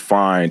to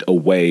find a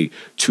way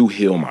to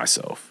heal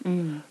myself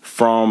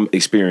from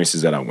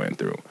experiences that I went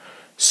through.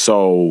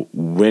 So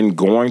when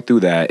going through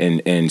that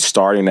and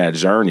starting that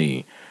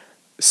journey,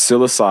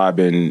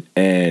 psilocybin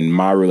and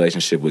my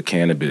relationship with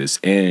cannabis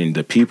and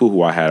the people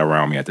who I had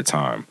around me at the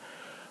time,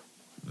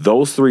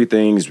 those three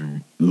things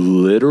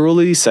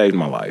literally saved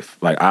my life.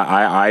 Like,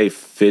 I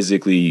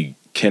physically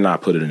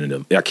cannot put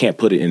it I can't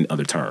put it in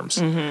other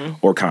terms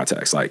or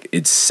context. Like,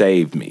 it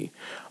saved me.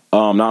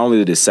 Not only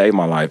did it save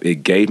my life,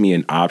 it gave me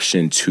an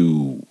option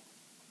to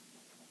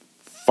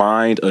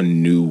find a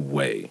new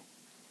way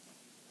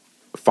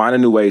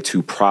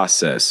to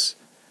process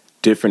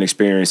different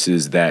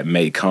experiences that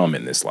may come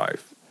in this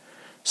life.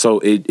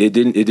 So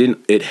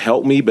it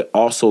helped me, but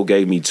also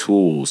gave me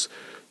tools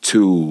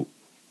to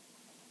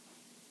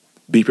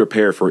be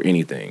prepared for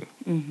anything,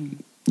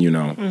 you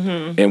know?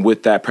 And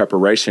with that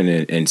preparation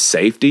and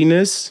safety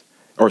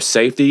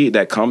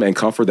that come and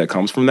comfort that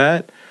comes from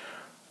that,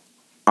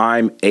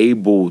 I'm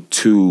able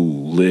to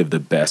live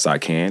the best I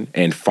can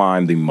and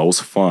find the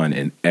most fun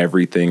in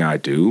everything I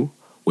do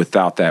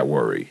without that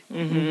worry.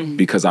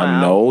 Because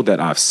I know that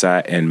I've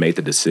sat and made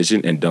the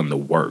decision and done the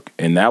work.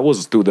 And that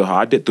was through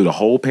the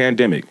whole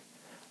pandemic,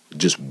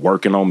 just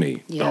working on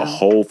me the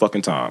whole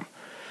fucking time.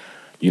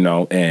 You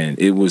know, and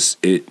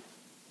it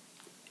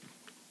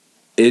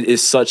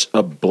is such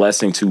a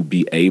blessing to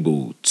be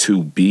able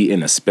to be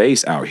in a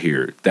space out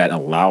here that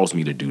allows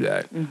me to do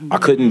that. I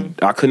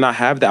could not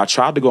have that. I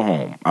tried to go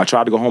home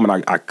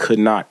and I could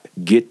not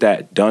get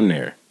that done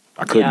there.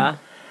 I couldn't. Yeah.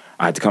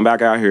 I had to come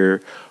back out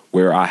here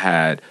where I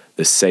had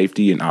the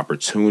safety and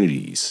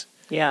opportunities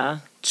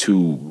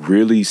to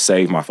really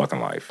save my fucking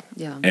life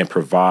and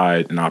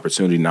provide an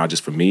opportunity not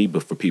just for me,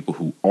 but for people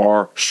who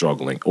are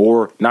struggling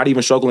or not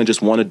even struggling,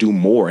 just want to do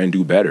more and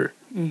do better.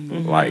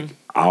 Like,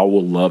 I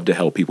would love to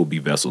help people be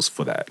vessels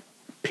for that,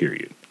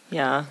 period.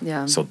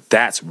 Yeah. So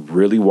that's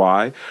really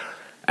why,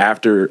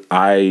 after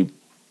I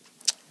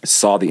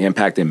saw the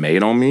impact it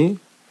made on me,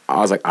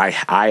 I was like,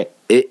 I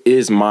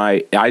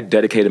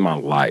dedicated my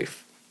life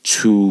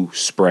to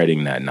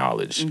spreading that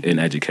knowledge and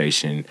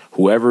education.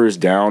 Whoever is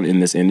down in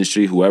this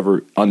industry,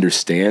 whoever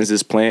understands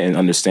this plant and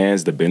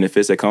understands the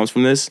benefits that comes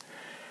from this,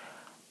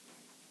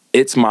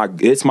 it's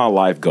my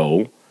life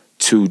goal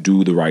to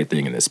do the right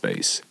thing in this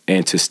space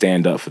and to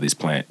stand up for these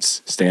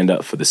plants, stand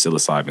up for the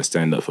psilocybin,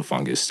 stand up for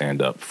fungus,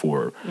 stand up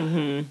for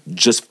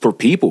just for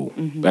people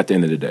at the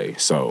end of the day.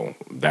 So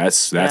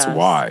that's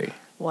why.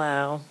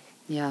 Wow.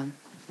 Yeah.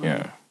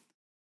 Yeah.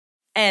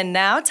 And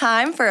now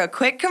time for a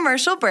quick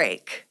commercial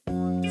break.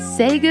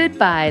 Say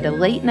goodbye to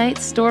late night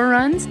store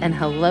runs and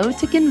hello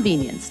to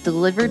convenience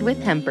delivered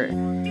with Hemper.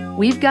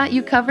 We've got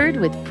you covered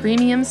with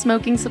premium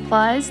smoking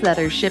supplies that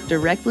are shipped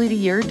directly to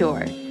your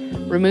door.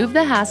 Remove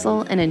the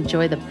hassle and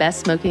enjoy the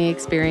best smoking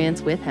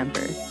experience with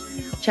Hemper.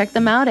 Check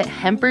them out at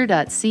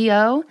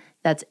hemper.co.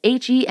 That's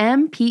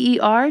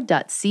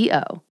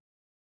HEMPER.co.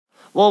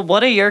 Well, what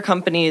do your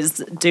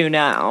companies do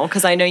now?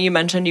 Because I know you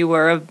mentioned you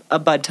were a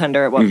bud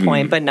tender at one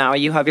point, but now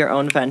you have your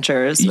own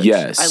ventures, which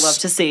Yes. I love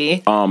to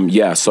see.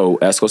 So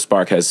Esco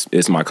Spark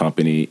is my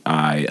company.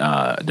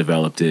 I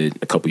developed it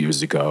a couple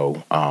years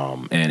ago,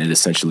 and it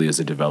essentially is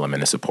a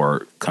development and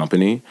support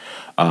company.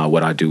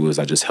 What I do is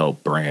I just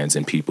help brands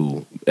and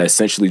people,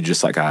 essentially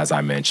just like as I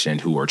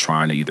mentioned, who are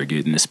trying to either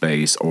get in the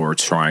space or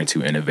trying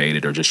to innovate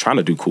it or just trying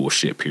to do cool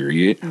shit,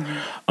 period.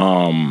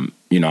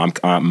 You know,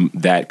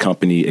 that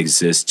company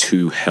exists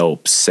to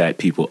help set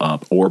people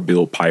up or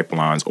build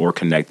pipelines or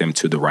connect them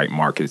to the right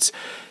markets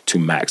to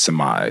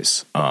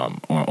maximize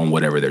on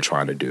whatever they're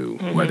trying to do,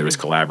 whether it's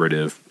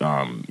collaborative,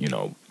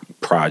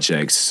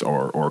 projects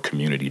or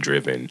community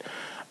driven.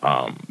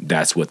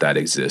 That's what that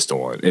exists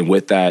on. And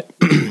with that,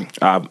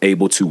 I'm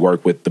able to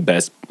work with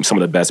some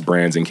of the best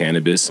brands in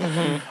cannabis,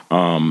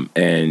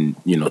 and,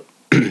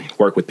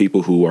 work with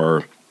people who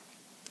are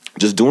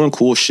just doing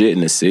cool shit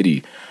in the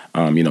city.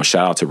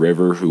 Shout out to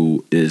River,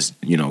 who is,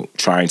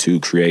 trying to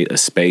create a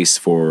space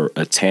for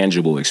a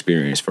tangible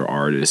experience for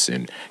artists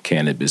and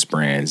cannabis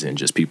brands and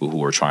just people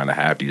who are trying to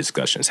have these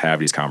discussions, have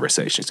these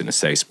conversations in a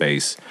safe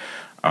space.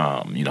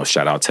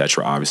 Shout out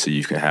Tetra. Obviously,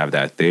 you can have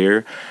that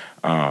there.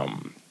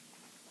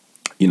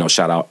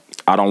 Shout out.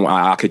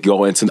 I can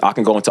go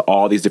into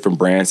all these different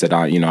brands that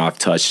I've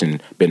touched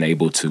and been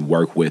able to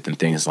work with and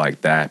things like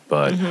that.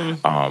 But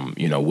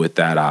with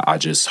that, I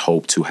just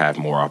hope to have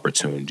more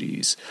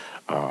opportunities.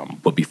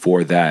 But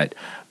before that,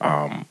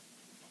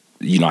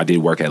 I did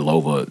work at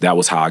Lova. That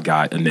was how I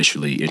got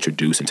initially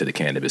introduced into the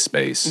cannabis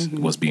space,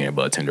 was being a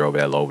bud tender over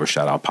at Lova.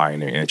 Shout out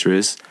Pioneer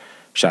Interest.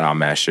 Shout out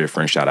Matt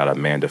Schifrin. Shout out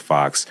Amanda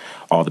Fox.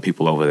 All the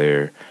people over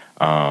there.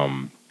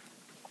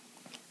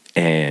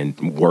 And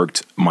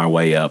worked my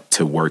way up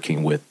to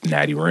working with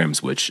Natty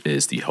Rims, which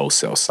is the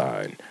wholesale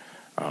side.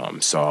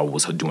 So I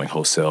was doing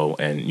wholesale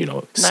and,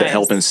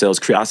 helping sales.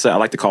 I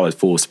like to call it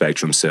full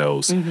spectrum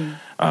sales.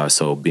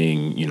 So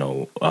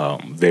being,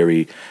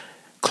 very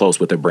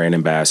close with the brand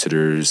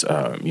ambassadors,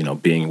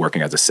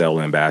 working as a sales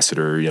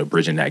ambassador,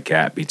 bridging that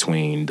gap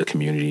between the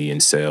community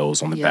and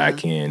sales on the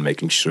back end,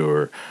 making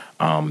sure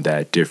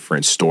that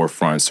different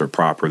storefronts are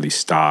properly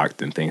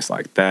stocked and things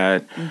like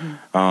that.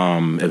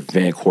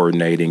 Event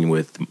coordinating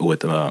with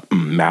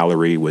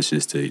Mallory, which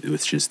is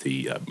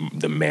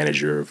the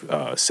manager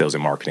of sales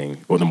and marketing,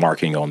 or the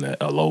marketing on the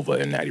Lova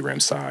and Natty Rim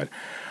side.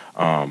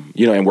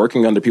 And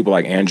working under people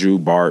like Andrew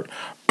Bart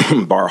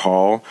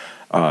Hall.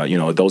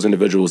 Those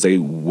individuals, they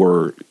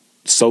were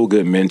so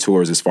good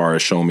mentors as far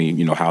as showing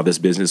me, how this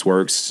business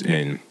works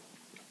and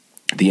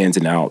the ins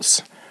and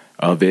outs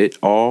of it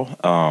all.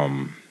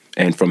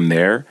 And from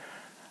there,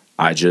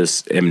 I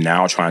just am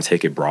now trying to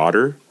take it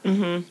broader.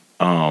 And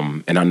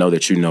I know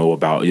that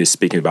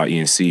speaking about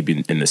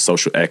ENC in the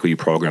social equity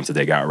programs that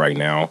they got right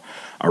now,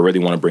 I really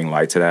want to bring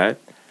light to that.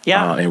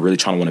 Yeah. And really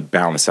want to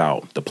balance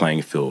out the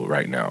playing field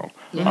right now,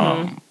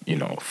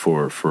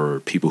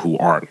 for people who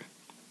aren't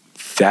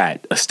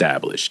that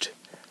established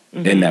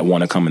and that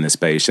want to come in this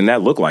space and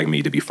that look like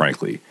me, to be frank.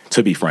 There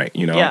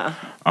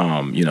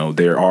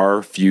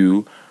are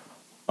few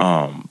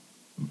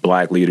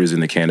Black leaders in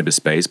the cannabis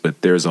space, but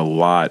there's a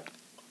lot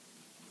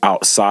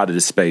outside of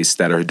the space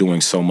that are doing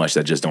so much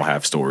that just don't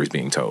have stories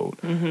being told.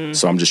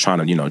 So I'm just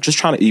trying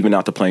to even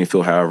out the playing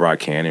field however I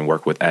can and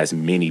work with as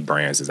many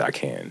brands as I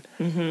can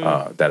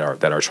that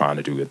are trying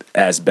to do it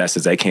as best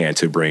as they can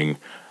to bring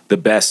the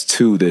best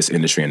to this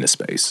industry and this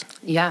space.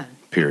 Yeah.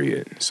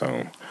 Period.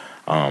 So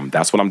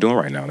that's what I'm doing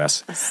right now.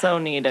 That's so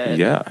needed.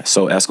 Yeah.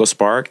 So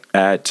EscoSpark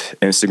at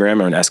Instagram,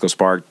 or an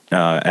EscoSpark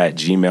at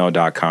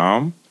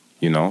gmail.com.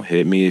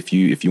 Hit me if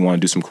you want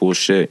to do some cool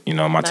shit.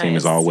 My team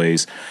is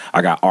always,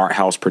 I got Art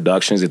House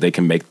Productions, if they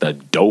can make the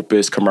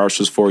dopest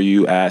commercials for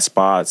you, ad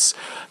spots,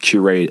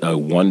 curate a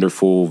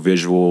wonderful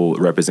visual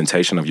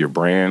representation of your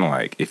brand.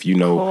 Like, if you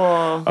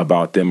know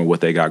about them and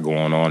what they got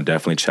going on,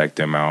 definitely check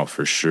them out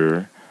for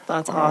sure.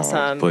 That's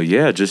awesome. But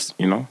yeah, just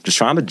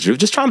trying to do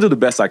the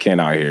best I can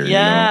out here.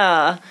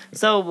 Yeah.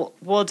 So,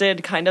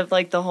 did kind of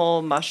like the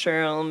whole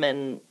mushroom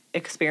and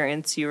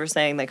experience you were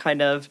saying that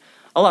kind of,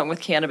 along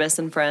with Cannabis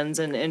and Friends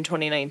in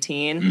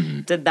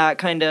 2019, did that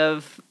kind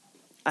of,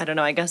 I don't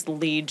know, I guess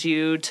lead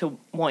you to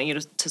want you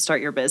to start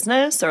your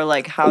business, or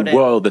like how did?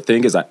 Well, the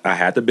thing is, I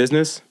had the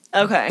business.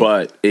 Okay.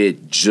 But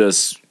it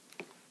just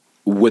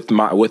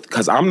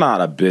because I'm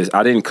not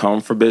I didn't come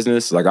for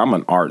business. Like, I'm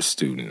an art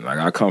student. Like,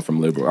 I come from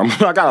liberal.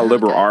 I got a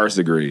liberal arts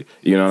degree.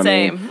 You know what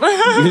I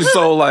mean?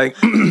 So like,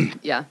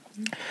 yeah.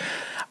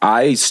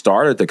 I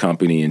started the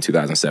company in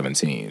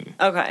 2017.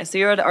 Okay, so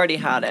you had already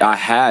had it. I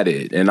had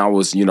it, and I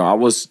was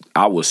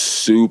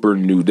super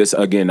new. This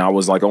again, I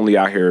was like only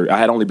out here. I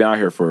had only been out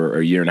here for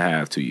a year and a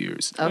half, 2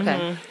 years.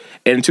 Okay.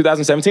 In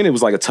 2017, it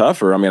was like a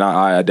tougher. I mean,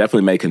 I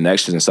definitely made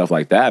connections and stuff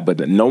like that, but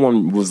no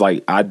one was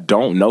like, I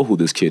don't know who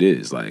this kid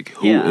is. Like,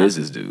 who is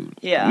this dude?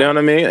 Yeah. You know what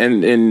I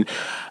mean? And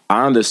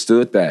I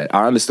understood that.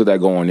 I understood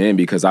that going in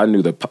because I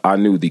knew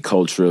the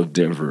culture of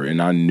Denver,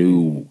 and I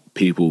knew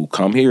people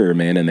come here,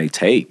 man, and they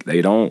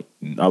don't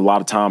a lot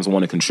of times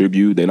want to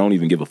contribute. They don't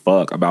even give a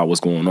fuck about what's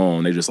going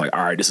on. They're just like,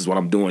 all right, this is what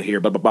I'm doing here,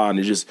 blah, blah, blah.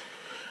 And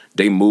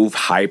they move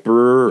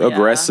hyper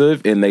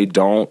aggressive, and they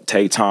don't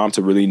take time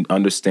to really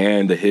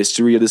understand the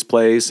history of this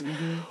place.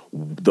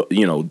 They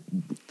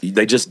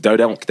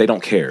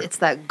don't care. It's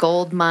that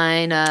gold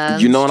mine,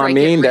 you know what I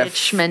mean? That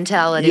rich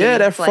mentality. Yeah,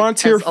 that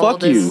frontier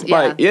fuck you.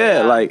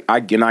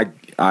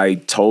 I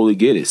totally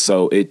get it.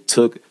 So it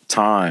took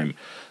time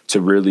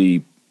to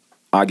really,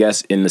 I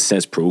guess, in the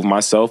sense, prove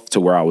myself to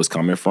where I was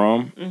coming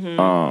from.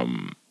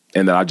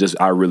 And that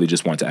I really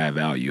just want to add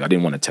value. I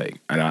didn't want to take.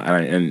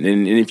 And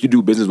if you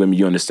do business with me,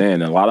 you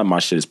understand. A lot of my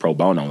shit is pro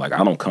bono. Like,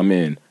 I don't come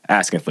in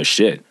asking for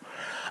shit.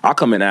 I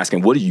come in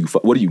asking, what do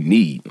you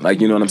need?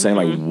 Like, you know what I'm saying?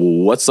 Like,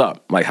 what's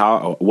up? Like,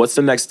 what's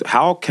the next?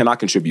 How can I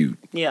contribute?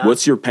 Yeah.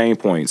 What's your pain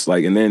points?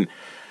 Like, and then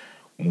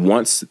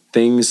once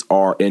things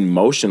are in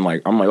motion,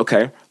 like, I'm like,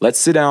 okay, let's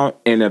sit down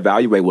and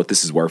evaluate what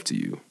this is worth to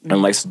you,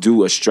 and let's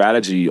do a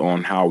strategy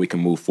on how we can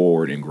move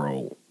forward and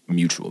grow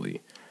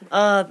mutually.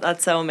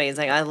 That's so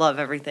amazing. I love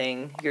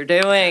everything you're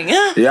doing.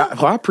 Yeah,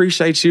 well, I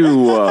appreciate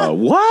you.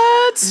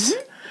 What?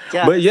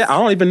 Yes. But yeah, I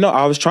don't even know.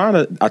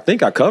 I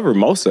think I covered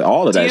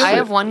all of that shit. I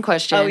have one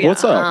question. Oh, yeah.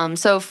 What's up?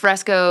 So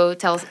Fresco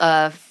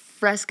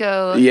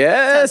Fresco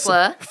yes.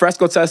 Tesla.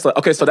 Fresco Tesla.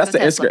 Okay, so that's the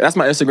Instagram. That's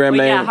my Instagram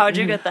name. Yeah, how'd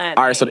you get that?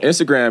 All right, so the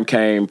Instagram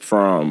came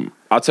from,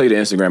 I'll tell you the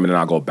Instagram and then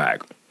I'll go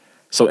back.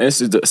 So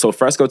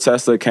Fresco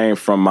Tesla came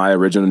from my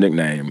original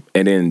nickname,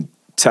 and then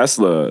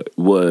Tesla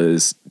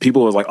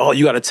people was like, oh,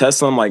 you got a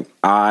Tesla? I'm like,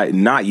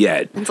 not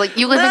yet. It's like,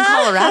 you live in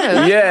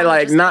Colorado. Yeah,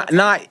 like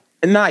not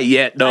Not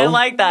yet, though. I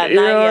like that. You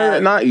Not know,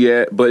 yet. Not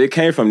yet, but it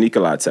came from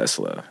Nikola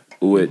Tesla,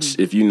 which,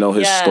 if you know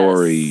his Yes.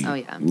 story, Oh,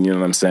 yeah. you know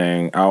what I'm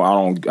saying. I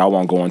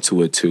won't go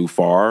into it too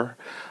far,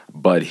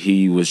 but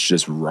he was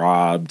just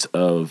robbed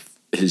of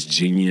his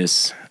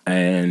genius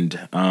and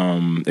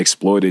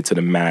exploited to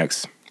the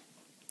max.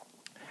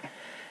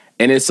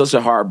 And it's such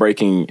a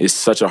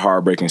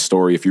heartbreaking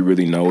story if you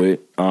really know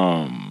it.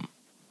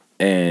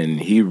 And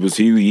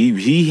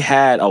he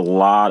had a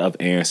lot of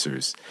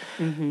answers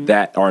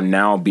that are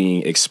now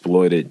being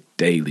exploited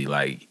daily.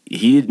 Like,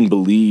 he didn't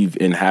believe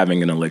in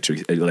having an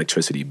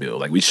electricity bill.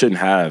 Like, we shouldn't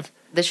have.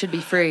 This should be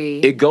free.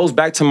 It goes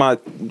back to my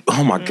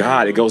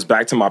God, it goes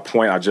back to my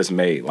point I just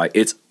made. Like,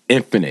 it's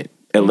infinite.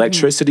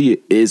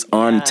 Electricity is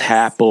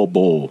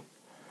untappable.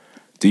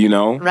 Do you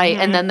know? Right.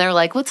 And then they're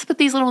like, let's put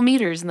these little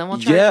meters and then we'll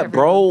charge Yeah, everyone.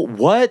 bro.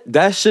 What?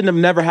 That shouldn't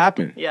have never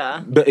happened.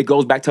 Yeah. But it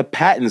goes back to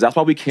patents. That's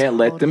why we can't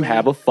let them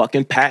have a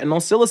fucking patent on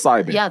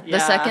psilocybin. Yeah, the Yeah.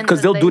 second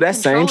Because they'll that do they that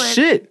same control it-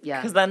 shit.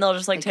 Yeah. Because then they'll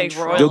just like take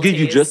control. royalties. They'll give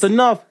you just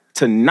enough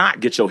to not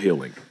get your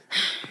healing.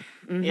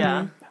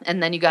 Yeah.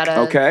 And then you gotta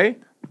Okay?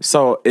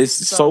 So it's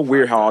so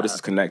weird how all fucked this up.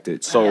 is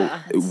connected. So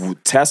Yeah,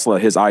 Tesla,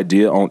 his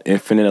idea on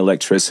infinite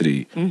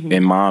electricity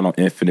and mine on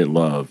infinite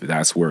love,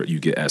 that's where you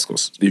get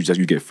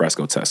you get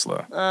Fresco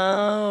Tesla.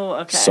 Oh,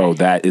 okay. So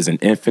that is an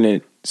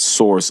infinite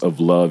source of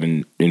love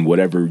in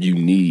whatever you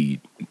need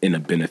in a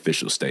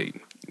beneficial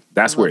state.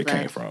 That's where it love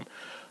came that. from.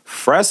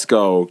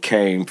 Fresco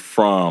came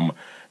from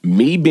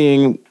me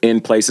being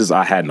in places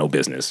I had no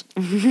business.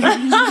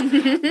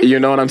 You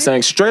know what I'm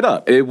saying? Straight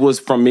up. It was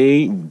from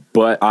me,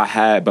 but I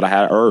had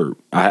herb.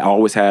 I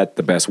always had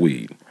the best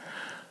weed.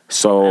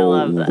 So,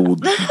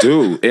 love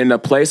dude, in a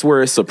place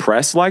where it's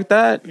suppressed like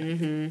that,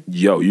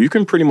 yo, you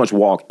can pretty much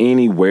walk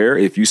anywhere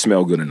if you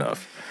smell good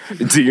enough.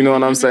 Do you know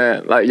what I'm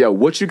saying? Like, yo,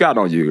 what you got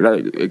on you?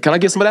 Like, can I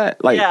get some of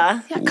that? Like, Yeah.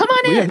 Yeah, come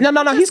on in.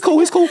 No, he's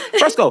cool.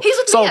 Fresco. He's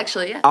with me,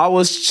 actually, yeah. I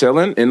was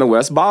chilling in the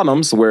West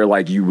Bottoms where,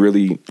 like, you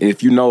really,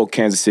 if you know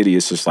Kansas City,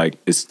 it's just like,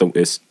 it's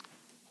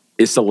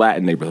the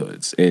Latin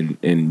neighborhoods. And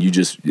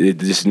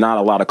there's not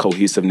a lot of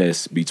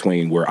cohesiveness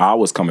between where I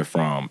was coming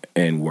from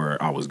and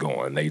where I was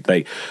going.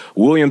 They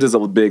Williams is a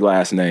big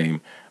last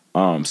name.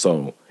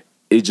 So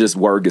it just,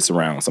 word gets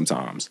around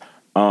sometimes.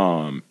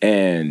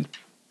 And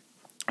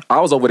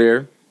I was over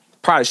there.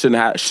 Probably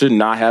should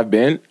not have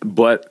been,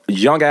 but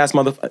young ass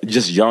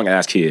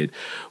kid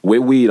with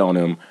weed on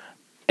him,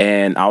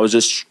 and I was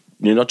just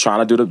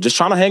trying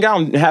to hang out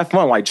and have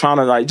fun, like trying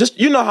to like just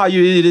it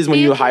is when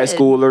Be a you're a high kid.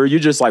 schooler, you're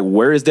just like,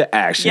 where is the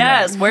action?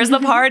 Yes. at? Where's the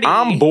party?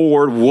 I'm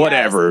bored.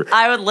 Whatever. Yes.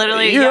 I would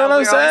literally. You know what I'm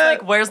we were always saying?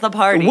 like, where's the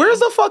party? Where's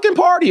the fucking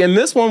party? And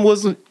this one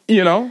was,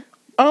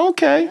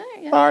 okay.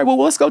 All right, well,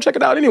 let's go check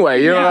it out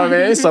anyway. You know what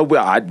I mean? So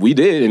we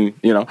did,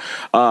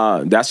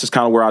 and that's just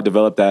kind of where I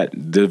developed that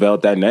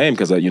name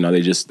because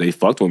they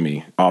fucked with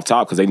me off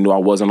top because they knew I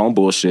wasn't on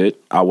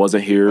bullshit. I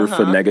wasn't here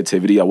for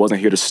negativity. I wasn't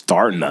here to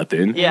start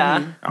nothing.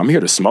 Yeah. I'm here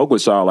to smoke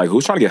with y'all. Like,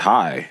 who's trying to get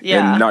high?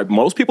 Yeah. And like,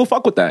 most people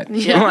fuck with that.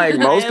 Yeah. Like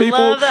most I people.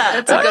 love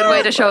that. That's a good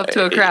way to show up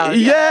to a crowd.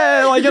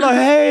 Yeah, like,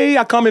 hey,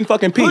 I come in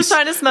fucking peace. Who's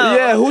trying to smoke?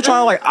 Yeah, who's trying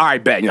to like, all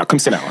right, bet, come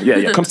sit down.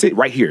 Yeah, come sit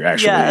right here,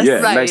 actually. Yes.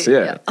 Yeah, Right, next,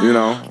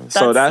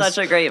 That's, that's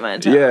such a great mentality.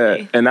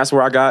 yeah, and that's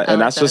where I got, and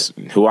like that's just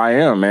who I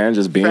am, man.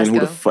 Just being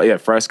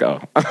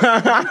Fresco.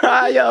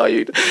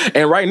 Yo,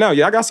 and right now,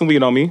 I got some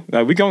weed on me.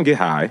 Like, we gonna get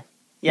high.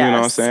 You know what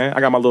I'm Yes. saying? I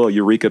got my little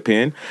Eureka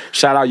pen.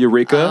 Shout out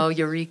Eureka. Oh,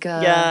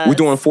 Eureka. Yes. We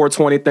doing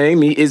 420 thing.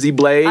 Me, Izzy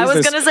Blaze, I was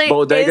and gonna say,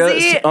 Bodega,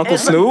 Izzy Uncle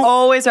is Snoop.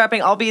 always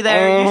rapping. I'll be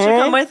there. You should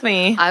come with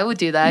me. I would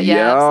do that.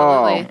 Yeah,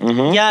 absolutely.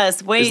 Mhm.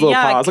 Yes. Wait. This little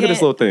Yeah. pause. Look at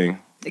this little thing.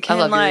 Can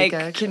love like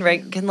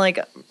Eureka. can like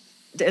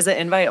is it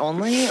invite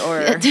only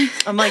or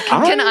I'm like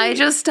Can I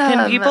just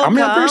Can people- I mean,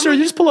 I'm pretty Come. sure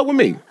you just pull up with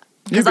me.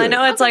 because I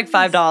know it's like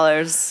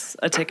 $5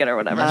 a ticket or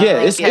whatever. Yeah,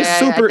 it's Okay, I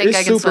super. think I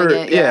It's can super.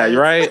 swing it, Yeah, yeah.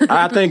 you're right.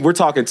 I think we're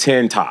talking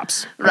 10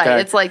 tops. Right. okay?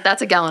 It's like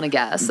that's a gallon of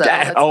gas. So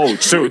That- it's- oh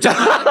shoot!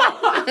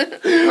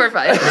 we're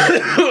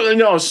fine.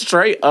 No,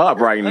 straight up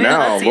right now.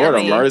 that's Lord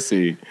of yummy.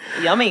 mercy.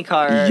 Yummy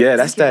card. Yeah,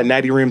 that's that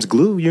Natty Rims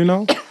glue.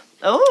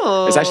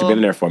 Oh, It's actually been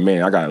in there for a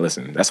minute. I gotta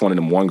listen. That's one of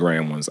them 1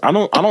 gram ones. I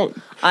don't.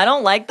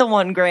 like the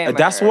 1 gram.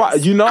 That's why.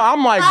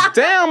 I'm like,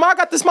 damn. I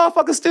got this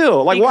motherfucker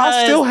still. Like, why I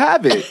Because still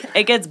have it?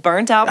 it gets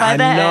burnt out by I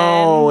the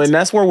know, end. and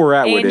that's where we're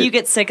at with And it. Mm-hmm. you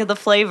get sick of the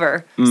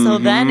flavor. So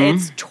then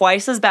it's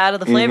twice as bad of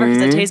the flavor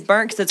because it tastes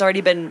burnt because it's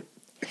already been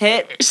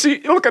hit.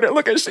 Look at it.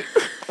 Look at it.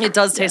 It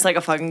does taste like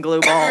a fucking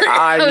glue ball.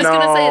 I I was know.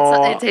 gonna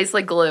say it tastes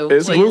like glue.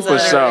 It's Like, glue for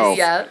literally, sure.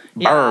 Yeah.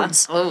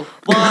 Burns. Oh.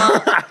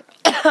 Well,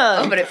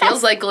 Oh, but it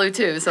feels like glue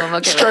too, so I'm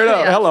okay. Straight with it.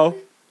 up. Yeah. Hello.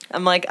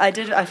 I'm like, I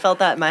felt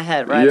that in my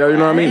head, right? Yeah, you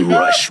know what I away. mean?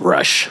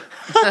 Rush.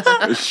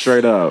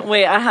 Straight up.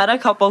 Wait, I had a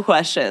couple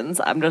questions.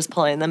 I'm just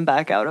pulling them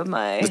back out of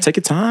my Take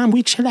your time.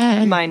 We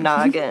chillin'. my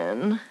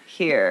noggin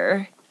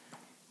here.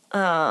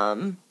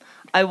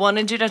 I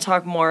wanted you to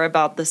talk more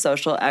about the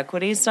social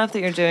equity stuff that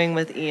you're doing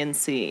with Ian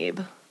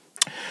Sieb.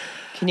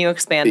 Can you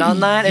expand on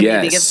that and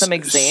maybe give Yes. some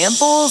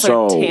examples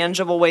or So-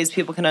 tangible ways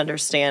people can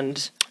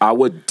understand? I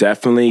would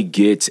definitely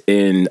get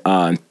in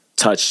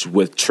touch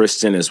with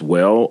Tristan as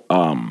well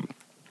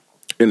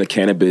in the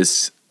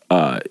cannabis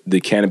the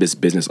Cannabis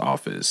Business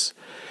Office.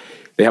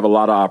 They have a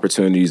lot of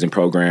opportunities and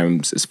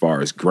programs as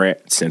far as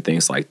grants and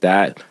things like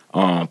that.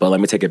 But let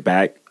me take it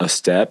back a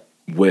step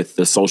with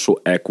the social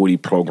equity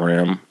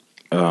program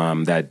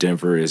that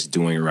Denver is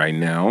doing right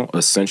now.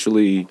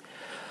 Essentially,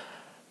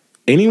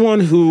 anyone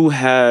who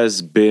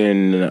has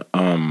been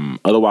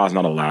otherwise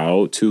not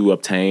allowed to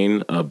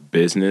obtain a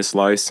business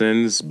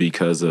license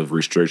because of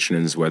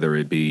restrictions, whether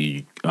it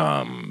be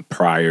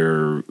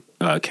prior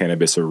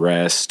cannabis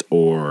arrest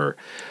or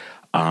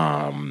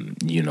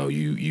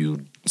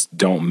you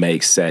don't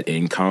make set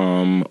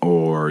income,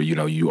 or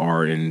you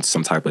are in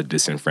some type of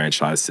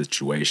disenfranchised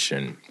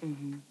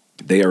situation,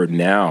 they are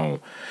now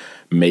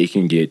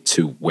making it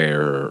to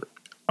where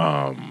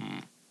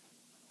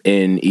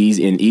in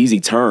easy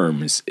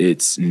terms,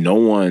 it's no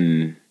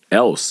one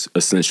else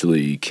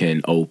essentially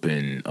can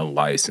open a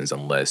license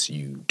unless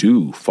you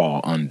do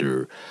fall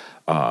under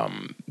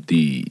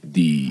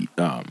the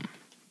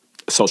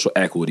social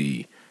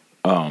equity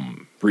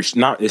what's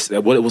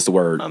the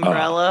word?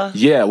 Umbrella?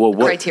 Yeah, well,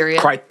 what Criteria.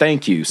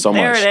 Thank you so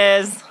There much. it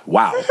is.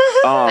 Wow.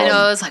 I know.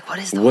 I was like, what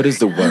is the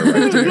the word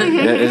right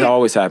there? It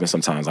always happens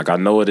sometimes. Like, I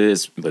know it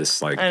is, but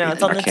it's like I know,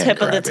 it's on the can't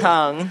tip of the grab it.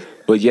 tongue.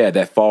 But yeah,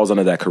 that falls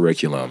under that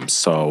curriculum.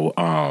 So,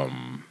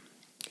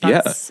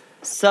 That's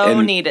so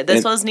And- needed. This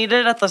and- was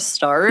needed at the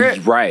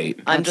start. right.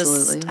 I'm just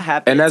Absolutely.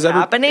 happy And it's as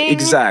happening.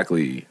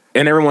 exactly.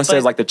 And everyone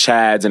says But- like the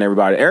Chads and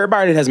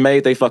everybody has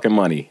made their fucking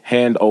money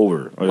hand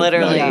over.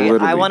 Literally,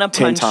 Like, I want to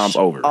 10 punch times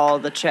over. all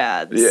the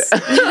Chads.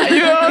 you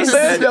know what I'm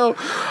saying, though?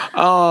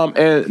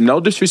 And no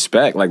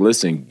disrespect. Like,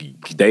 listen,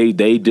 they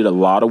did a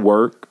lot of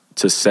work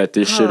to set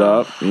this shit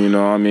up. You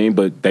know what I mean?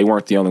 But they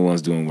weren't the only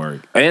ones doing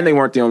work, and they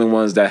weren't the only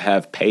ones that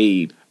have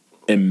paid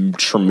a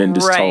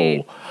tremendous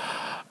Right.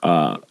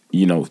 toll.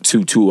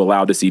 To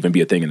allow this to even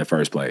be a thing in the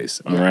first place.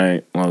 All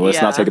right. Well,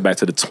 let's not Yeah. take it back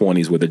to the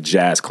 20s where the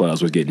jazz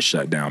clubs was getting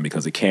shut down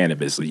because of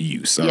cannabis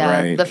use. All Yeah,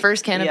 right. the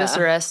first cannabis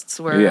Yeah. arrests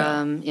were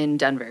Yeah. in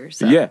Denver.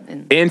 So, Yeah,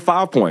 in- in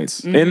 5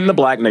 Points in the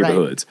black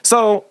neighborhoods.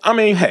 So I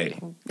mean, hey,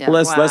 Yeah.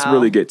 let's Wow.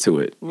 really get to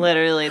it.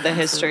 Literally, the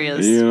history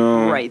is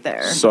right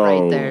there. So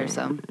right there.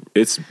 So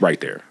it's right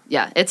there.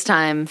 yeah, it's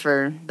time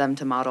for them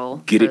to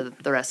model Get for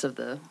it. the rest of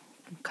the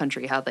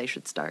country how they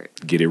should start.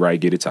 Get it right,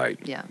 get it tight.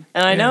 Yeah.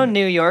 And I know And-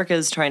 New York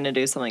is trying to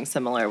do something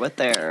similar with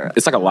their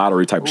It's like a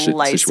lottery type of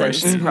license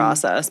situation.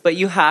 process, but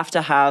you have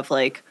to have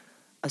like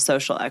a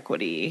social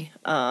equity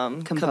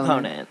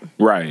component.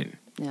 Right.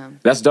 Yeah.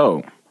 That's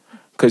dope.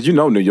 Cause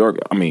New York.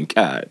 I mean,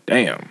 god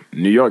damn,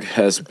 New York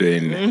has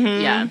been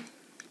Yeah.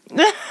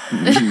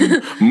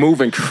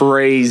 moving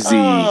crazy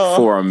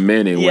for a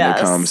minute when Yes.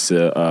 it comes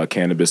to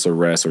cannabis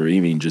arrests or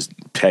even just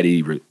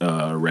petty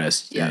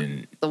arrests Yeah.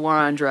 and The war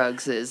on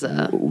drugs is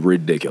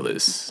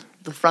ridiculous.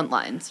 the front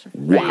lines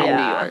Wow. right in New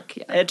Yeah. York.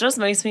 Yeah. It just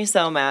makes me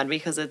so mad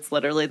because it's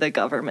literally the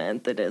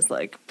government that is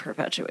like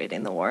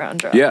perpetuating the war on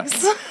drugs. Yeah.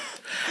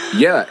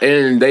 Yeah,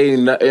 and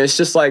it's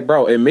just like,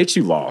 bro, admit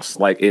you lost.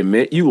 Like,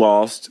 admit you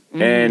lost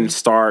and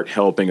start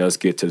helping us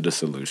get to the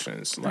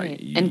solutions. Like,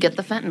 Right. And get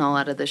the fentanyl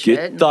out of the shit.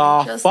 get and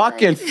the just,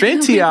 fucking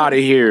Fenty out of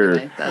here.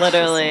 Anyway, that's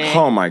Literally.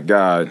 Oh my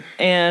god.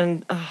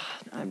 And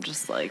I'm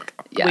just like,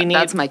 Yeah, we need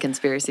that's my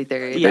conspiracy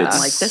theory. Yeah. Yeah. I'm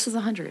like, this is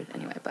 100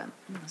 anyway, but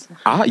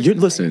You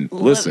listen.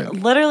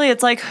 Literally,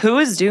 it's like, who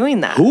is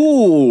doing that?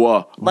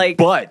 Who? Like,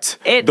 but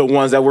the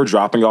ones that were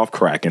dropping off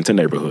crack into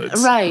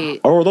neighborhoods. right.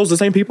 Oh, are those the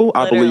same people?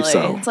 I believe so.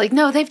 Literally. It's like,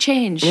 no, they've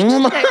changed. they're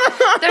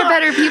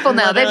better people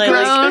now. They've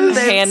Literally, like, grown.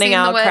 They've handing seen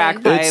out the way.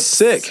 crack pipes It's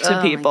sick. to Oh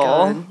my people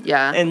God.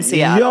 Yeah. in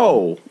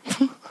Seattle.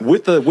 Yo,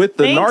 with the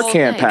Thanks,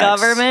 Narcan packs.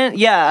 Government,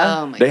 yeah.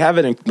 Oh my They have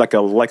it in like a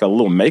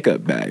little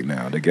makeup bag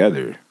now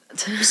together.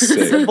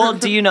 Sick. Well,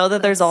 do you know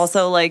that there's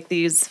also like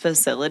these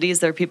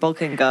facilities where people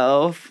can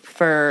go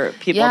for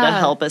people to Yeah.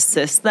 help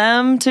assist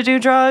them to do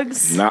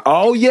drugs?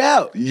 Oh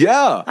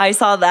yeah. I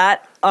saw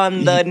that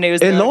on the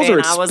news. And the other those day, are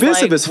and I was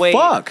expensive like, as wait,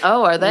 fuck.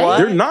 Oh, are they? What?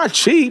 They're not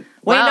cheap.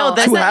 Wait, Wow. no,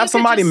 this To That have you could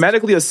somebody just-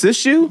 medically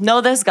assist you?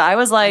 no, this guy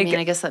was I like, mean,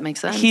 I guess that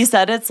makes sense. he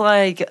said it's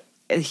like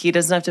he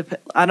doesn't have to.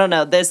 I don't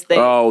know this thing.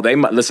 Oh, they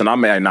might listen. I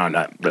mean,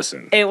 not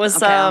listen. It was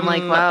okay, some.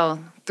 I'm like, wow,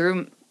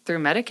 through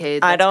Medicaid.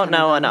 I that's don't kinda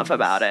know nice. enough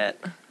about it,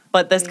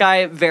 but this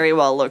guy very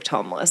well looked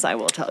homeless. I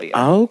will tell you.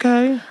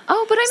 Okay.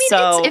 Oh, but I mean,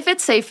 So- if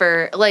it's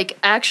safer, like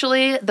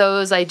actually,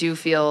 those I do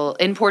feel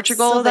in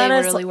Portugal they that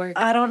is- really work.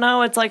 I don't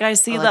know. It's like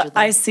Allegedly.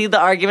 I see the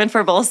argument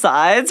for both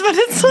sides, but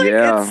it's like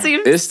Yeah, it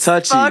seems it's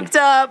touchy. fucked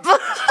up.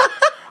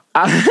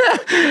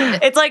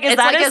 It's like is It's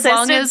that like as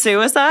long assisted as-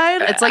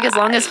 suicide? It's like as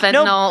long as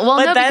fentanyl. No, well,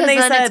 but no, because they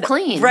then said, it's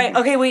clean. Right.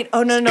 Okay. Wait.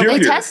 Oh no. They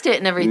Period. test it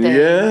and everything.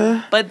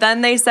 Yeah. But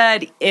then they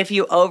said if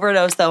you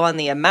overdose though on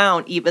the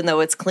amount, even though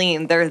it's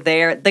clean, they're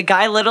there. The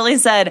guy literally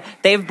said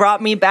they've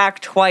brought me back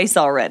twice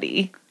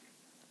already.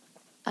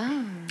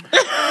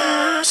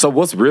 So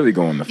what's really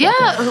going to fuck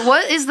on? Yeah,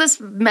 what is this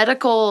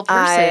medical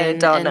person? I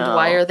don't and know.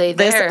 why are they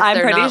there? if I'm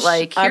they're pretty. not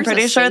like. I'm here's a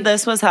pretty sure safe-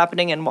 this was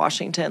happening in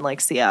Washington,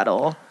 like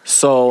Seattle.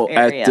 So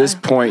area. at this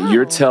point,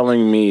 you're Oh.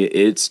 telling me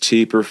it's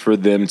cheaper for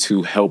them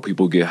to help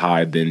people get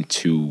high than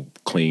to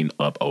clean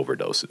up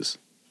overdoses.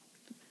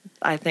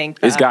 I think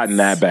It's gotten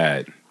that's- that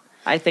bad.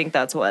 I think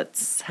that's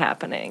what's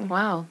happening.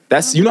 Wow.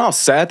 That's, you know how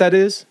sad that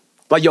is?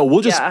 Like, yo,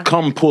 we'll just Yeah.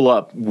 come pull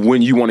up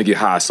when you want to get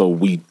high so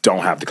we don't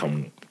have to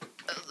come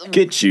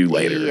get you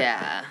later.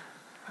 Yeah.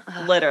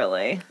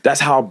 Literally.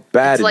 That's how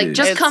bad It's it like, is.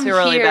 just It's come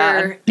really here.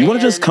 bad. You want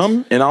to just and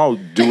come and I'll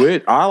do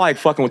it? I like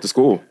fucking with the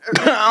school.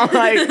 I'm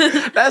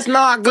like, that's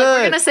not good. We're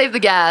going to save the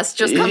gas.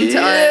 Just come to us.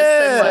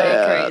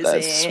 Yeah, And like,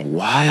 crazy. that's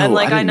wild. And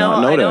like I I did know,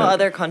 not know I know that.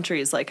 other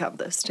countries like have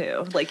this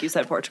too. Like you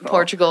said, Portugal.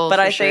 Portugal, but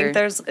for I sure.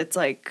 think it's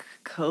like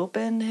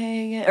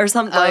Copenhagen or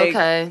something. Like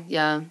okay.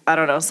 Yeah. I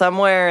don't know,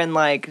 somewhere in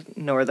like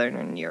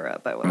northern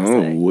Europe. I want to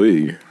Oh, say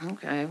we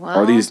Okay. Well,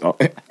 are these?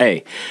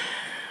 Hey,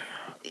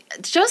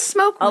 just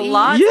smoke a weed.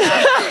 lot.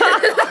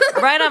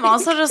 Right. I'm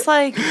also just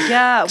like,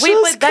 yeah. Wait,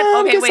 just but then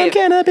come okay, get some wait.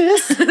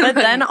 cannabis. But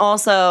then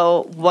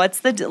also, what's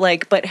the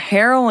like? But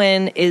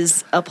heroin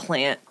is a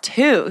plant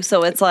too,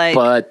 so it's like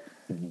But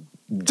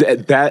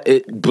but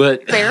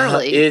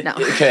Barely. No.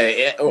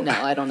 Okay. No,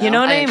 I don't know. you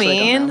know what I actually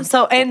don't mean.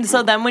 know.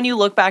 So then when you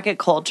look back at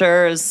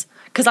cultures,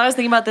 because I was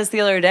thinking about this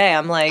the other day,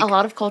 I'm like, A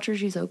lot of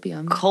cultures use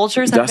opium.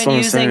 cultures have That's been what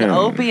I'm using saying.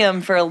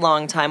 opium for a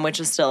long time, which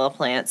is still a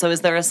plant. So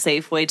is there a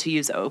safe way to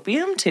use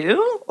opium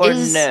too, or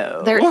Is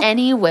no? there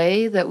any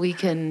way that we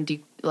can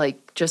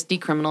just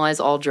decriminalize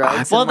all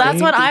drugs? Well, and, like,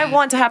 that's what I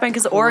want to happen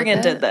because Oregon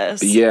with did it?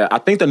 this. Yeah, I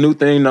think the new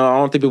thing. No, I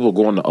don't think people are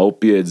going to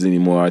opiates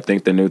anymore. I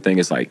think the new thing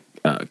is like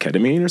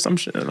ketamine or some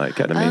shit. Like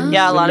ketamine.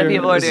 Yeah, a lot of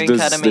people are doing The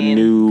ketamine.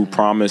 new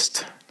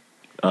promised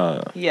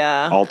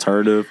Yeah.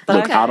 alternative. But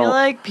Look, I I feel don't.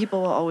 like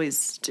people will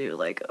always do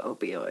like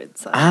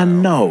opioids. I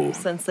know.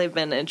 Since they've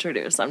been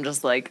introduced, I'm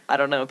just like, I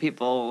don't know,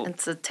 people.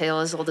 It's a tale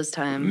as old as You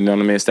time. know what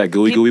I mean? It's that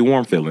gooey gooey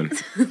warm feeling.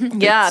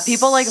 Yeah,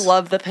 people like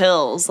love the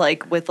pills,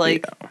 like with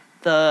like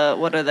the,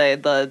 what are they,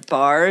 the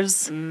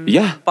bars?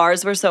 Yeah.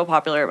 Bars were so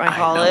popular at my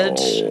college.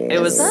 It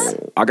was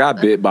I got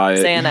bit by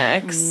it.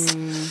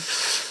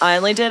 Xanax. I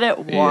only did it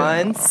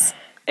once.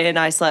 And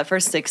I slept for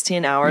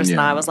 16 hours, and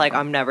Yeah. I was like,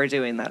 I'm never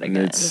doing that And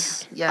again.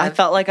 it's Yeah. I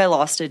felt like I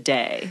lost a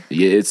day.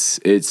 yeah,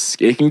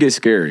 it can get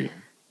scary.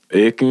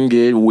 It can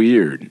get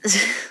weird.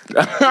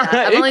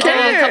 I've only done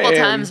it a couple can.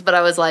 times, but I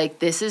was like,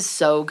 this is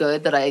so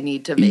good that I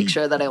need to make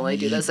sure that I only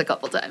do this a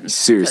couple times.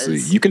 Seriously,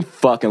 'Cause you can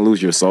fucking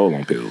lose your soul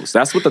on pills.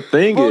 That's what the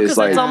thing Well, is. because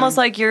Like it's almost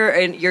like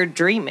you're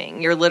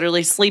dreaming. You're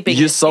literally sleeping.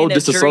 you're so in a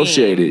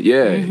disassociated. dream.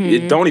 Yeah,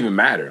 it don't even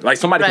matter. Like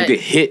somebody Right. can get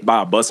hit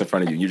by a bus in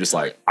front of you. You're just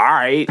like, all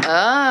right,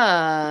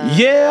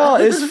 Yeah,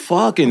 it's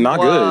fucking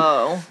not good.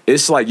 Whoa.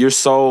 It's like you're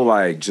so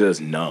like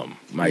just numb.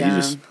 Like you Yeah.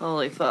 just.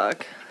 Holy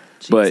fuck.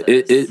 But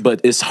Jesus.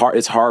 but it's hard.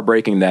 It's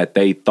heartbreaking that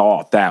they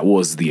thought that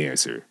was the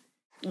answer.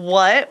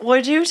 What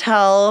would you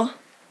tell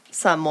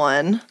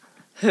someone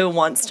who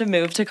wants to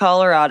move to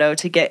Colorado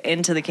to get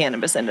into the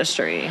cannabis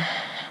industry?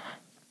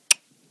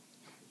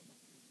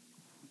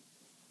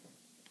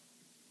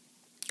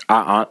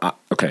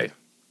 Okay.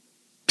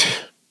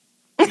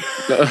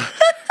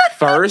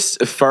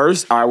 First,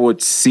 I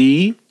would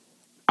see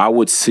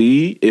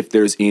if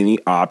there's any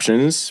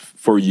options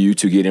for you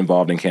to get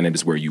involved in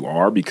cannabis where you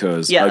are,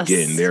 because Yes.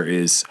 again, there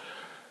is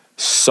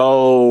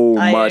so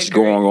I much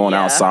agree, going on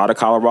yeah. outside of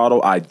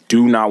Colorado. I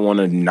do not want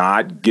to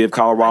not give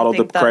Colorado I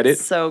think the credit.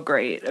 That's so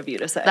great of you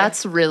to say.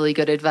 that's really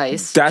good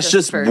advice. That's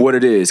just for- what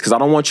it is, because I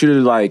don't want you to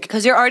like.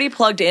 because you're already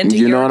plugged into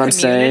You your know what I'm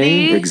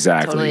community. saying?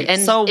 Exactly. Totally.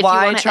 And So if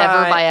why you want to ever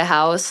try- buy a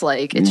house,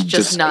 like it's Just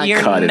just not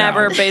You're Cut it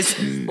never out.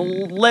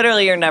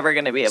 literally you're never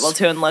going to be able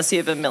to unless you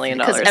have $1 million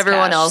because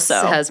everyone cash, else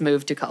so. has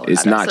moved to Colorado.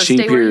 It's not So cheap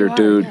stay where here, you are,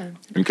 dude. yeah.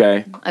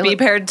 Okay. I Be would-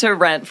 prepared to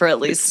rent for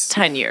at least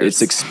 10 years.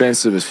 It's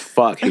expensive as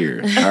fuck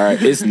here. All right,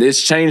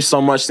 it's changed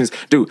so much since,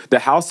 dude. The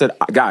house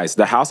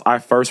I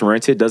first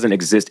rented doesn't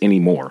exist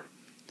anymore.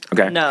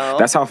 Okay, No.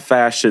 that's how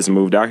fast shit's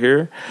moved out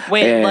here.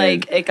 Wait, And,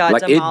 like, it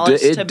got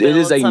demolished to it is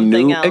build a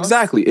something new else?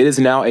 exactly. It is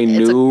now a a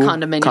new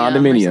condominium or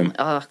condominium. something.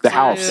 Ugh, The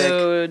house,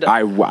 Dude.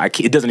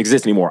 it doesn't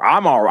exist anymore.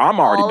 I'm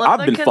already. All of I've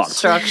the been fucked.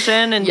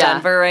 construction in Yeah.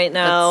 Denver right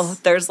now, That's-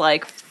 there's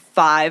like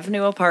 5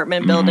 new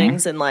apartment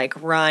buildings in like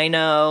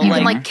Rhino. You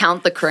can like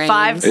count the cranes.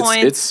 5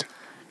 points. It's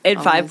In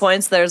 5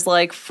 points, there's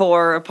like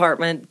 4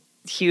 apartment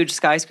huge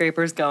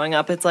skyscrapers going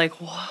up. It's like,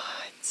 what?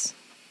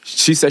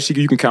 she said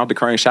you can count the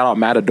crane. Shout out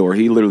Matador.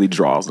 He literally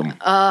draws them.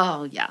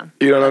 Oh yeah,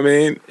 You know what I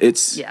mean?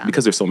 It's Yeah.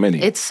 because there's so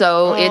many. it's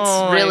so Oh it's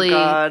my really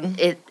God.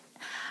 it.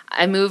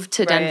 I moved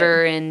to Right.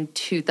 Denver in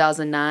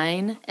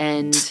 2009,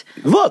 and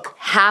Look.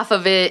 half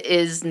of it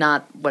is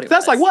not what it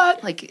That's was. like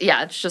what? Like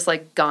yeah, it's just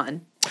like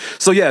gone.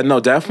 So yeah, no,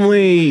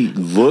 definitely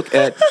look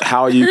at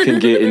how you can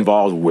get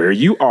involved where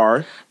you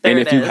are. There And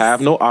it if you is. have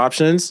no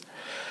options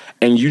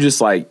and you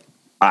just like,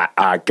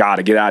 I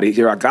gotta get out of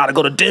here. I gotta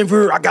go to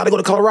Denver. I gotta go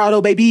to Colorado,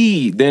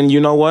 baby. Then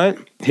you know what?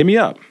 Hit me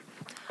up.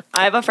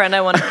 I have a friend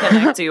I want to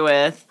connect you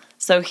with.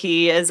 So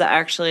he is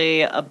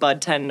actually a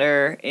bud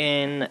tender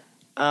in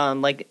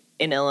like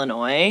in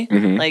Illinois.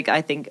 Mm-hmm. Like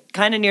I think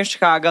kind of near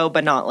Chicago,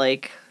 but not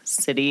like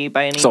city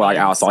by any So like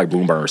means. outside like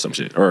Bloomberg or some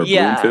shit. Or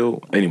Yeah.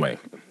 Bloomfield. Anyway.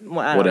 Well,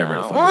 I don't Whatever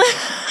know. the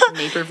fuck.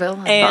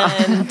 Naperville.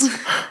 And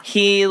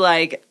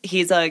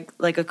he's a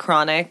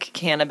chronic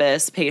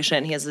cannabis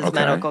patient. He has his Okay.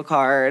 medical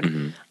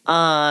card.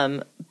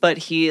 but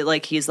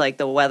he's like,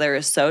 the weather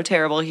is so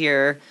terrible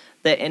here.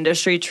 The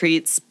industry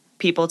treats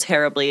people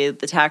terribly.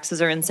 The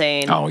taxes are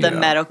insane. The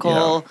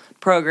medical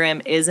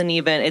program isn't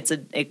even. It's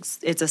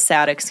a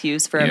sad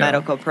excuse for a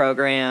medical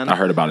program. I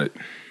heard about it.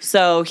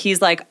 So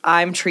he's like,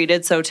 I'm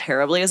treated so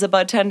terribly as a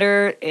bud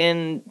tender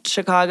in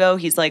Chicago.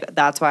 He's like,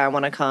 that's why I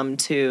want to come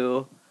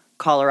to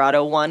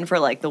Colorado. One, for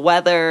like the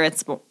weather.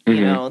 It's,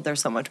 you know, there's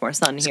so much more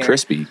sun here. It's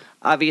crispy.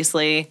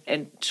 Obviously,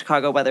 and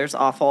Chicago weather's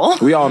awful.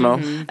 We all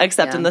know.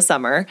 Except in the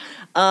summer.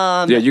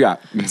 Yeah, you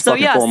got So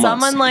yeah, 4 months.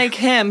 someone like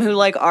him who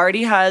like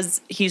already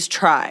he's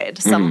tried.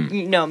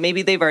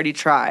 Maybe they've already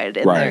tried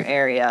in their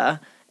area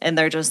and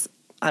they're just,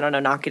 I don't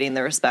know, not getting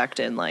the respect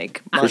and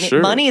like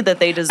money that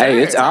they deserve.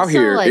 Hey, it's out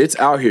here. like, It's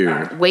out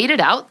here. Wait it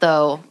out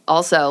though.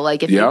 Also,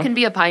 like if you can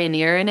be a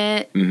pioneer in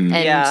it and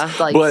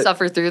like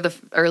suffer through the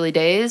early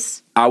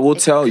days, I will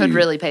tell you, could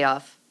really pay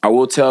off. I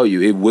will tell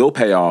you, it will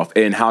pay off.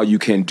 And how you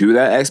can do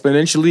that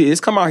exponentially is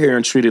come out here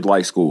and treat it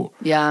like school.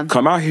 Yeah.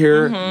 Come out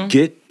here,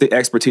 get the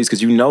expertise,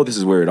 because you know this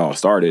is where it all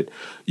started.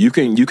 You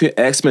can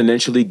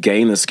exponentially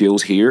gain the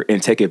skills here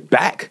and take it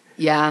back.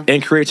 Yeah.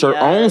 And create your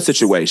own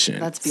situation.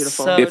 That's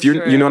beautiful. So if you're,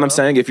 true. you know what I'm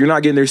saying? If you're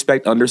not getting the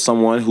respect under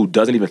someone who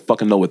doesn't even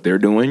fucking know what they're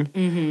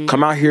doing,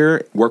 come out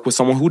here, work with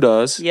someone who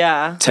does.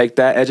 Yeah. Take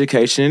that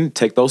education,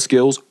 take those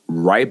skills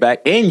right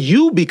back, and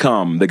you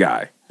become the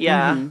guy.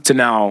 Yeah. To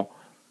now,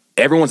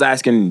 everyone's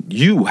asking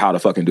you how to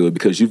fucking do it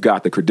because you've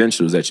got the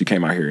credentials that you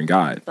came out here and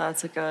got.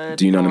 That's a good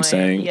Do you know what I'm point.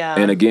 saying? Yeah.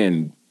 And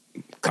again,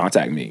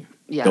 contact me.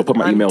 Yeah. They'll put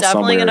my I'm email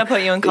definitely somewhere. going to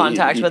put you in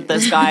contact with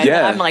this guy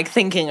that I'm like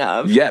thinking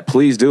of. Yeah,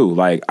 please do.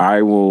 Like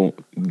I will.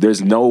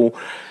 There's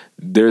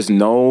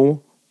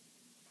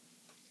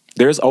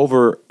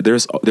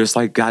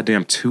like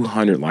goddamn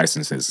 200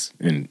 licenses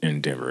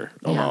in Denver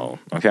alone.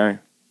 Okay,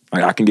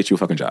 like I can get you a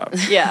fucking job.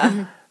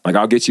 Yeah. Like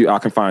I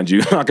can find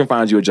you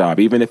a job.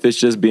 Even if it's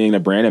just being a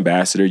brand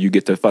ambassador, you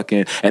get to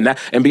fucking and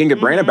being a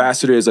brand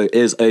ambassador is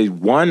a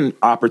one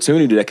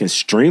opportunity that can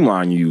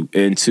streamline you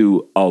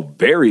into a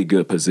very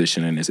good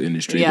position in this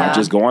industry by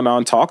just going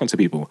on talking to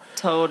people.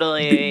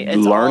 Totally. It's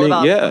learning,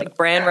 all about like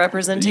brand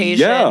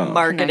representation,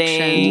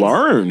 marketing.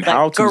 Learn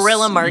how to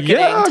guerrilla marketing,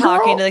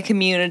 talking to the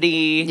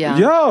community. Yeah.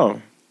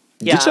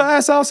 Get your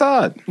ass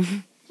outside.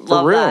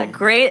 Love real. that.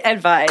 Great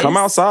advice. Come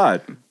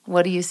outside.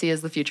 What do you see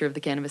as the future of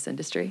the cannabis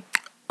industry?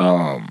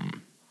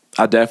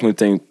 I definitely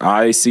think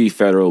I see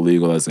federal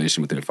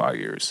legalization within 5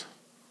 years.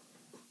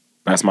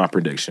 That's my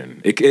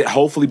prediction. It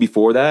hopefully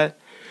before that,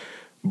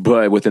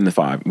 but within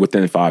 5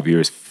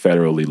 years,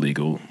 federally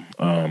legal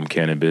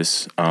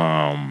cannabis.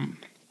 I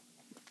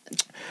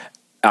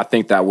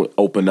think that would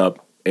open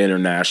up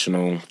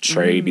international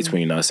trade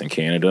between us and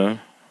Canada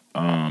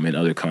and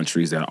other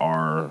countries that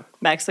are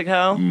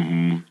Mexico.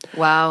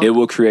 Wow. It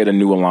will create a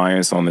new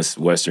alliance on this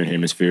Western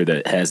hemisphere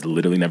that has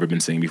literally never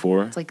been seen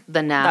before. It's like the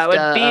NAFTA That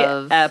would be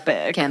of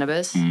epic.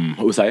 cannabis.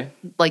 What was I?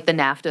 Like the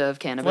NAFTA of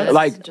cannabis.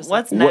 Like,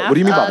 What's what do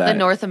you mean by the that?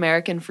 North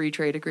American Free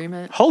Trade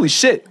Agreement. Holy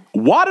shit!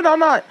 Why did I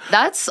not?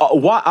 That's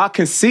Why I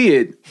can see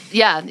it,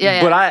 yeah.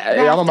 but I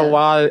don't know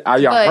why.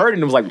 I But heard it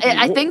and it was like,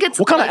 I think it's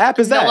what kind of app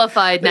is that?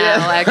 nullified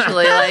now.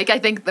 Actually, like I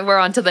think that we're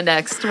on to the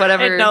next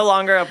whatever. It no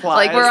longer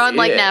applies. Like we're on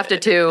like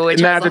NAFTA 2,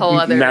 which has a whole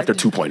other NAFTA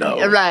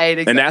 2.0. Right,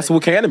 exactly. And that's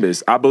what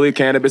cannabis. I believe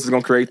cannabis is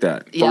going to create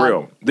that for Yeah.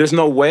 real. There's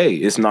no way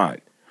it's not.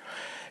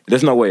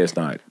 There's no way it's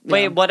not.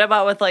 Wait, what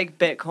about with like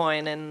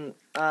Bitcoin and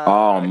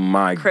Oh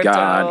my crypto?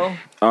 god.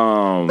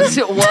 Whoa.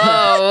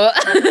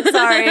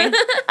 Sorry.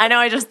 I know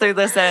I just threw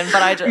this in,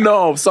 but I just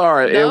No,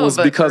 sorry. No, it was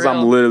but because for I'm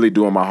real. literally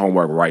doing my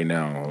homework right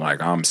now.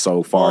 Like I'm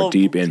so far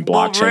deep in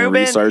blockchain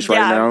research right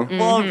now.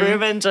 Well,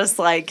 Ruben just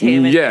like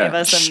came and Yeah. gave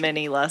us a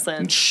mini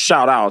lesson.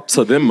 Shout out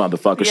to them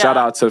motherfuckers. Yeah. Shout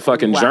out to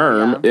fucking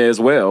Germ as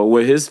well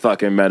with his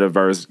fucking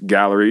metaverse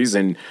galleries.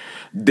 And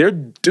they're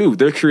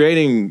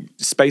creating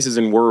spaces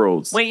and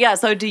worlds. Wait, yeah.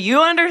 So, do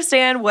you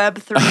understand Web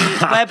 3?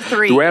 Web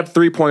 3. Web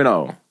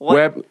 3.0. What?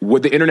 Web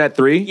with the Internet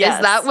 3. Yes.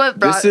 Is that what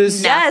brought This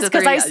is- Yes, NAFTA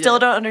because 3? I still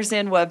don't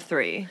understand Web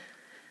 3.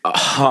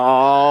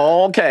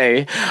 Oh,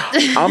 okay.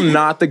 I'm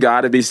not the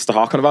guy to be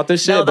talking about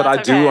this shit, No, but I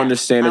that's do okay.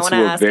 understand I it wanna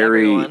to a ask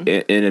very everyone.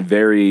 in a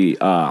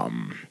very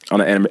on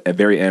a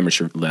very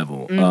amateur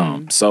level.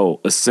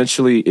 So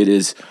essentially, it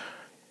is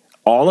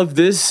all of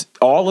this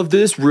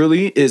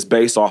really is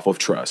based off of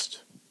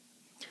trust.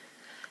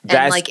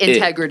 And like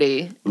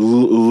integrity.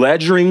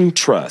 Ledgering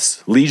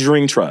trust. Excuse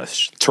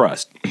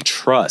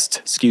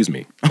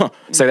me.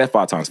 Say that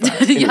 5 times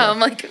fast. Yeah, I'm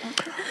like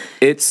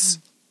It's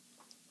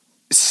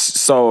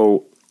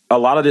so a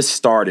lot of this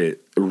started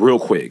real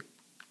quick.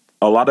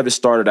 A lot of it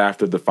started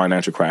after the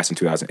financial crash in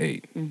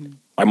 2008.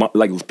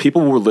 Like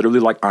people were literally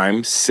like,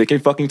 I'm sick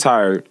and fucking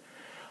tired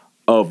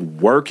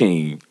of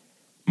working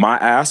my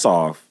ass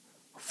off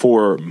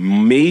for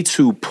me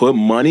to put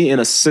money in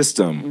a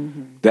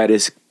system that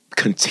is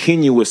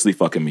continuously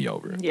fucking me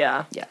over.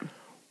 Yeah. yeah.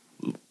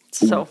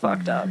 So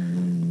fucked up.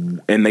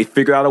 And they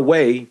figured out a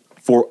way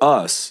for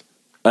us,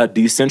 a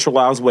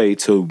decentralized way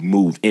to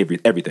move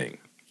everything.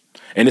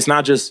 And it's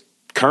not just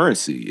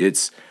currency,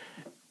 it's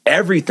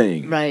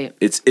everything. Right.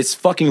 It's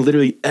fucking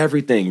literally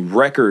everything.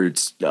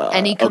 Records,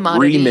 Any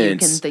commodity you can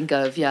agreements, think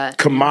of, yeah.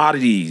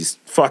 commodities,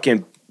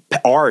 fucking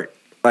art.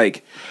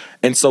 Like,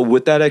 and so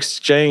with that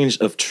exchange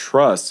of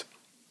trust,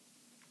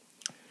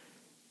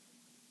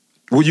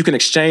 well, you can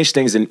exchange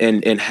things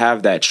and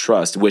have that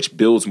trust, which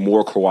builds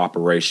more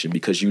cooperation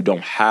because you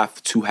don't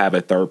have to have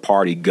a third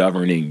party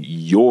governing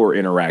your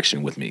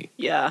interaction with me.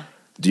 Yeah.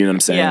 Do you know what I'm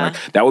saying? Yeah.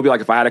 Like, that would be like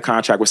if I had a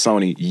contract with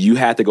Sony, you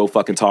had to go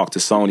fucking talk to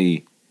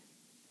Sony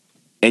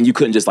and you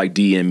couldn't just like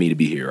DM me to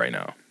be here right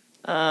now.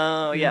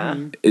 Oh, yeah.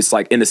 It's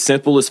like in the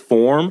simplest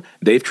form,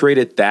 they've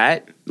created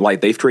that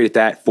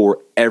for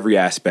every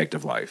aspect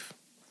of life.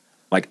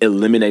 Like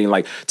eliminating,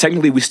 like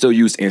technically we still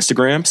use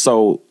Instagram,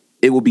 so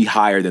it will be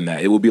higher than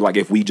that. It will be like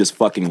if we just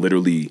fucking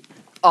literally,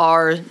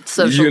 Our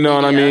social you know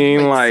what I media. mean?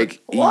 Wait,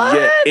 Like, What?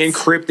 yeah,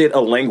 encrypted a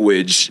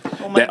language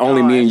my that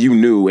only me God. and you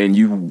knew,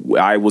 and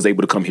I was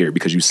able to come here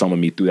because you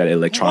summoned me through that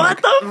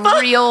electronic. What the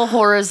fuck? real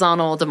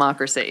horizontal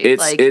democracy.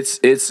 It's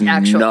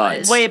actualized.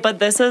 nuts. Wait, but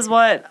this is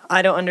what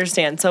I don't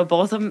understand. So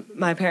both of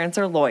my parents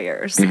are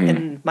lawyers, Mm-hmm.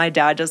 and my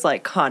dad does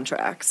like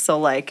contracts. So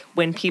like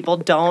when people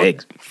don't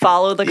Ex-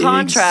 follow the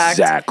contract,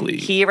 Exactly.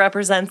 he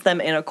represents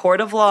them in a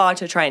court of law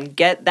to try and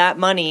get that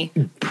money,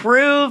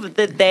 prove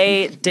that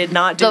they did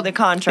not do the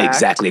contract.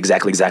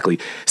 Exactly.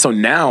 So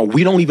now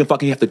we don't even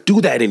fucking have to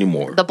do that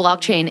anymore. The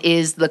blockchain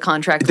is the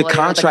contract, The lawyer, the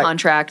contract-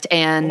 contract,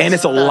 and And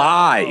it's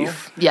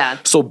alive. yeah.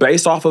 So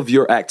based off of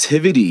your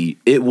activity,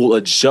 it will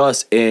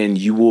adjust and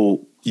you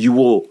will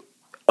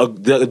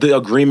the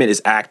agreement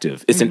is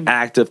active. It's an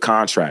active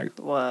contract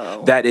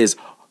Whoa. that is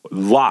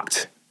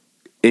locked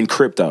in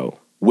crypto,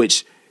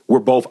 which we're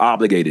both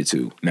obligated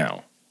to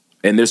now.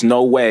 And there's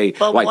no way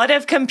But like what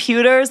if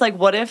computers, like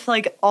what if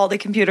like all the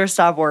computers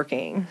stop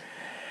working?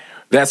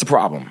 that's a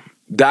problem.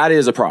 That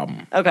is a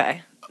problem.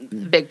 Okay.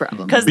 Big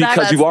problem. Because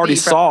Because you've already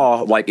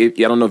saw, like, I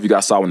don't know if you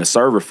guys saw when the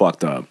server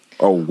fucked up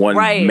or one,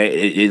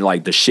 Right.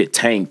 like the shit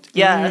tanked.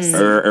 Yes.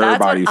 That's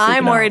Everybody what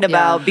I'm freaking out. worried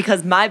about Yeah.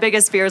 because my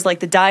biggest fear is like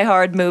the Die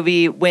Hard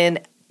movie when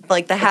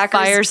like the hackers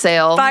fire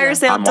sale. Fire Yeah.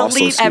 sale I'm also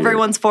delete scared.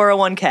 everyone's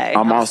 401k.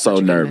 I'm also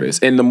nervous.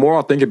 And the more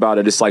I think about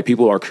it, it's like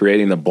people are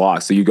creating the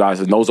blocks. So you guys,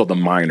 and those are the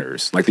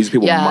miners. Like these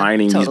people Yeah,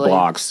 mining these totally.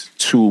 blocks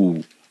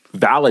to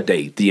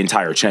validate the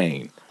entire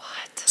chain.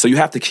 What? So you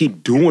have to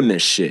keep doing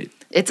this shit.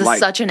 It's Like-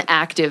 such an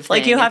active thing.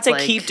 like you have It's to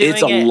like- keep doing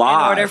It's it in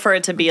alive. order for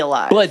it to be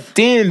alive. But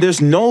then there's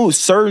no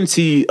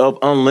certainty of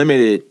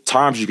unlimited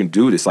times you can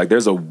do this. Like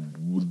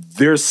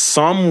there's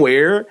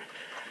somewhere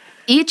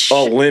each a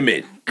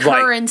limit.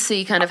 Like,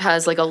 currency kind of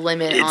has like a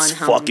limit on It's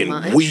how fucking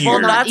much. weird. Well,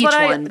 Well, not that's each what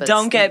I one, but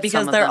don't get some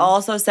because of they're them.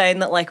 also saying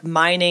that like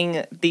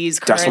mining these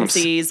That's what I'm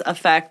currencies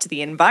affect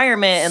the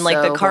environment and like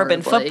the So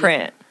carbon horribly.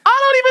 footprint.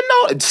 I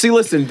don't even know. See,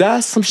 listen,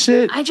 that's some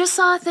shit. I just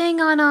saw a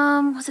thing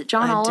on was it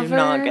John I do Oliver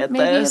not get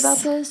maybe this. about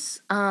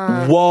this.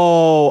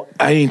 Whoa,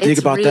 I didn't think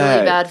It's about really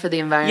that. bad for the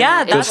environment.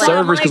 Yeah, The that's It's why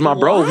I'm servers, because like, my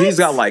bro, what? he's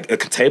got like a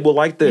table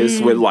like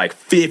this with like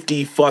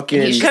 50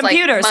 fucking. He's just like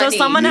Computers. So money.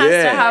 someone has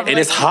to have and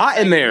like, it's hot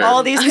in there.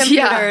 all these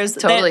Yeah, computers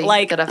totally. that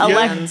like Gotta have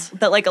fans.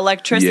 that like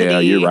electricity. Yeah,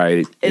 you're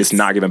right. It's is-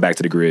 not giving back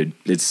to the grid.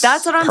 It's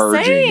That's what I'm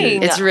purging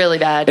saying. it. It's really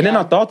bad. And then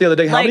I yeah. thought the other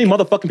day, how many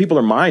Like- motherfucking people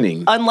are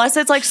mining? Unless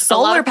it's like lot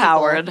solar of people.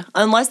 powered.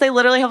 Unless they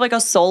literally have like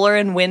a solar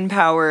and wind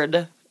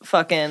powered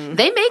fucking.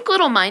 They make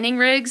little mining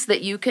rigs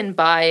that you can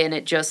buy, and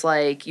it just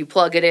like you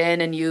plug it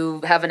in, and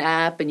you have an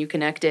app, and you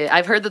connect it.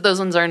 I've heard that those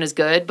ones aren't as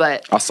good,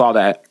 but I saw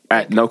that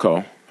at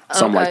NOCO,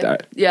 something like okay.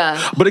 that. Yeah,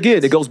 But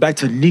again, it goes back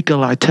to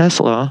Nikola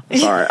Tesla.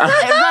 Sorry,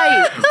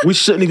 right. we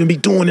shouldn't even be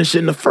doing this shit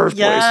in the first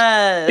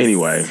Yes. place.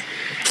 Anyway,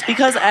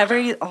 Because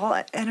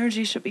all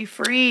energy should be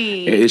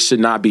free. it should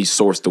not be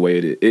sourced the way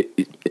it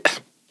is.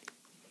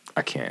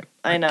 I can't.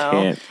 I know.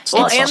 can't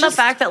Well, stop and the something.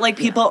 fact that like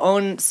people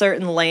own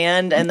certain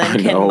land and then I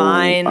can know,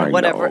 mine I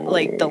whatever know.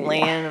 like the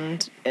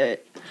land.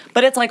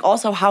 But it's like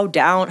also how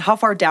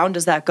far down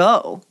does that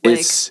go? Like,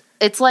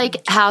 It's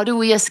like, how do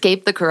we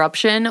escape the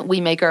corruption? We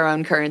make our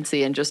own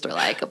currency and just are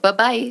like, bye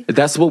bye.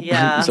 that's what.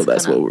 Yeah. So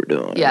that's what we're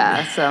doing.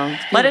 Yeah, so.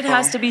 but it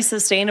has to be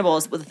sustainable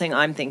is the thing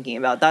I'm thinking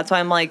about. That's why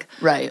I'm like,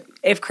 Right.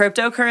 if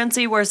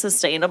cryptocurrency were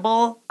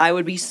sustainable, I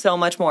would be so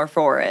much more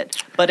for it.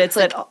 But it's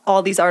that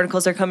all these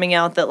articles are coming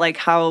out that like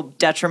how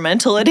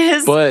detrimental it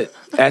is. But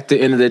at the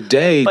end of the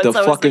day, But the so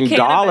is the fucking cannabis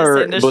dollar.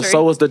 But industry.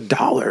 so is the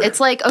dollar. It's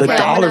like, the okay, I'm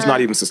dollar's gonna-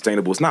 not even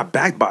sustainable. It's not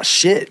backed by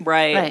shit.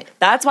 right.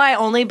 That's why I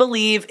only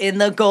believe in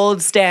the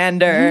gold standard.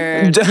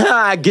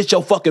 Get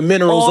your fucking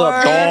minerals Or-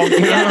 up, dog.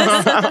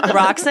 Yes,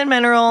 rocks and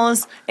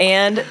minerals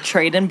and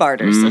trade and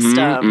barter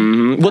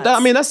system. Well, I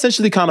mean, that's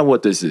essentially kind of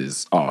what this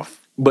is off.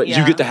 But you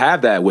Yeah. get to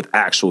have that with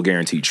actual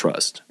guaranteed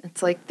trust.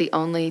 It's like the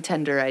only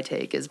tender I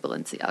take is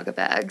Balenciaga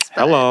bags.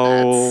 but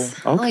Hello.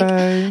 that's,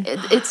 Okay.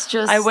 Like, it's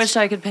just. I wish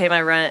I could pay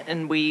my rent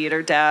in weed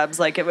or dabs.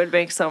 Like it would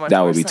make so much. That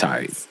more would be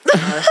sense.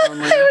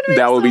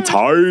 That would be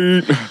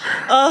tight.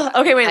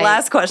 Okay, wait.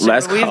 Last question.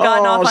 We've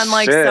gotten off on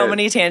like so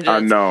many tangents. I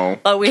know.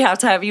 But we have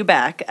to have you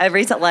back.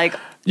 Like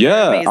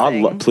Yeah,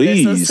 Amazing.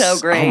 please. This is so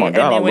great. Oh my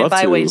God, and I they went love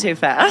by to. way too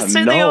fast. I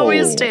And they know.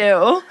 always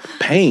do.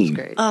 Pain.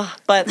 Great.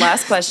 But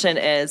last question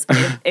is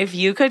if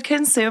you could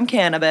consume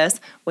cannabis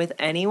with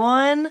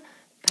anyone,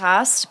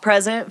 past,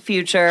 present,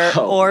 future,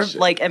 Oh, or shit.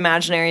 like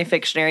imaginary,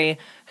 fictionary,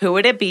 who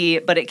would it be?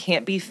 But it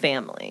can't be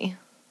family.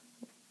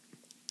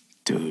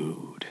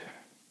 Dude.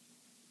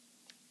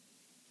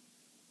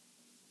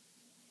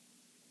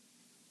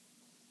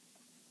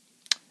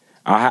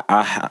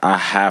 I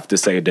have to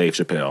say Dave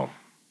Chappelle.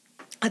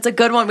 That's a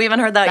good one. We haven't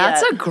heard that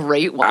That's yet. a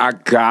great one. I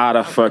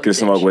gotta fucking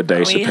smoke with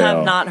Dave We Chappelle.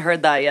 have not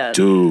heard that yet.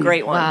 Dude.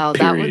 Great one. Wow,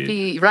 that would Period.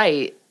 be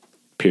right.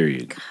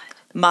 Period.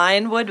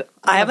 Mine would,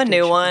 I have a love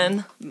new Dave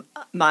one.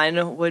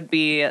 Mine would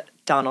be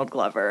Donald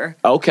Glover.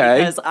 Okay.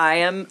 Because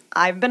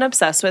I've been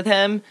obsessed with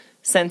him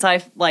since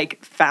I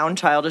like found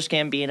Childish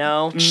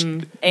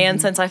Gambino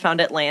and since I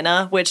found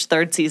Atlanta, which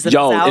third season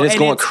Yo, is out. and it's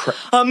going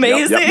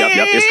amazing. Yep.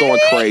 It's going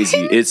crazy.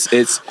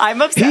 It's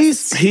I'm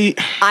obsessed. He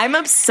I'm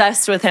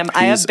obsessed with him.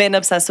 I have been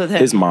obsessed with him.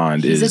 his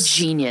mind He's is a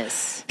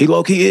genius. He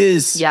low-key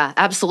is. Yeah,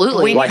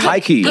 absolutely. We Like need to high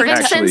key, Even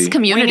actually. since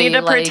community, We need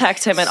to like,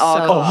 protect him at all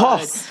so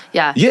costs. good.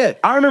 Yeah. Yeah,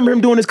 I remember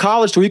him doing his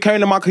college tour. He came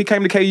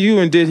to KU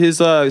and did his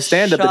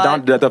stand up.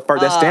 Shut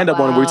That stand up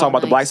one where we were talking about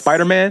the Black nice.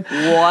 Spider Man.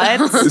 What?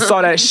 We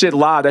saw that shit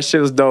live. That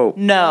shit was dope.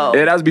 No.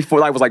 Yeah, that was before.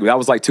 That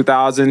was like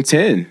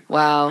 2010.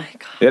 Wow.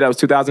 Yeah, that was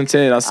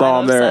 2010. I saw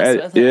I'm him there.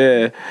 obsessed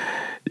with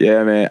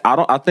Yeah, man.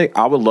 I think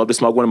I would love to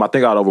smoke with him. I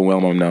think I'd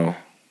overwhelm him though.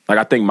 Like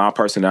I think my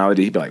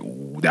personality, he'd be like,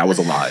 "Ooh, that was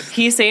a lot."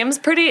 He seems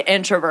pretty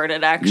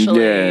introverted,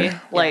 actually. Yeah.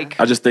 Like,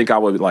 I just think I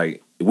would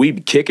like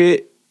we'd kick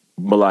it,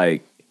 but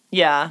like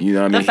yeah. You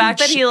know what I the mean? fact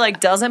that he like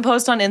doesn't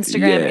post on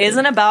Instagram Yeah.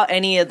 isn't about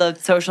any of the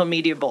social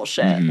media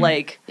bullshit.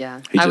 Like, Yeah.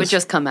 He I would just-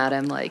 just come at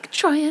him like,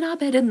 try an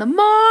op-ed in the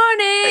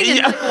morning. And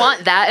Yeah. like,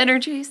 want that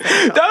energy. So,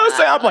 that was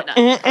say I'm like,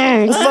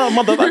 what's up,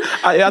 motherfucker?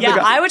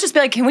 I would just be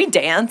like, can we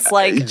dance?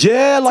 Like,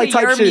 yeah, like to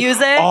type your shit.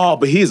 music? Oh,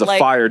 but he's a Like-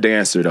 fire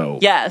dancer though.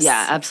 yes.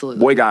 yeah, absolutely.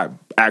 Boy got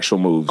actual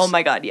moves. Oh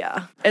my God,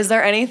 yeah. Is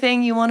there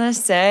anything you want to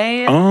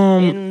say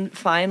Um, in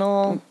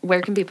final?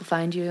 Where can people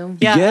find you?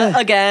 Yeah,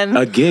 again.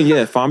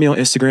 Again, find me on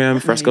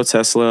Instagram, Fresco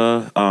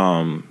Tesla.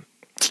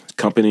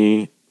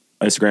 Company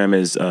Instagram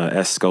is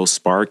Esco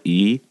Spark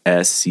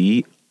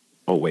ESC.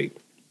 Oh wait.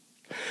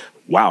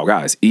 Wow,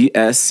 guys,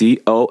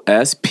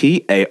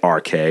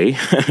 ESCOSPARK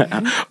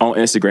on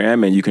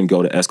Instagram, and you can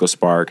go to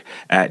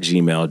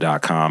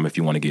escospark@gmail.com if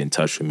you want to get in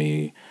touch with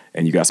me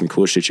and you got some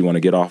cool shit you want to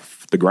get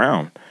off the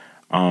ground.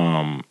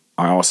 I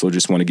also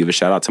just want to give a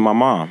shout out to my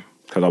mom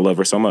because I love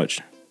her so much.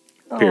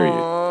 Period.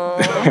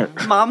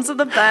 Moms are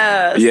the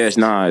best. Yes,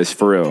 nah, it's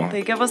for real.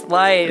 They give us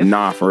life.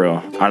 Nah, for real.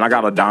 And I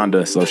got a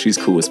Donda, so she's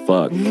cool as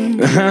fuck. You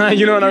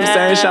know what I'm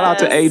saying? Shout out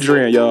to Yes.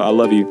 Adrian, yo. I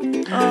love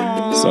you.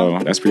 So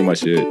that's pretty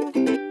much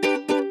it.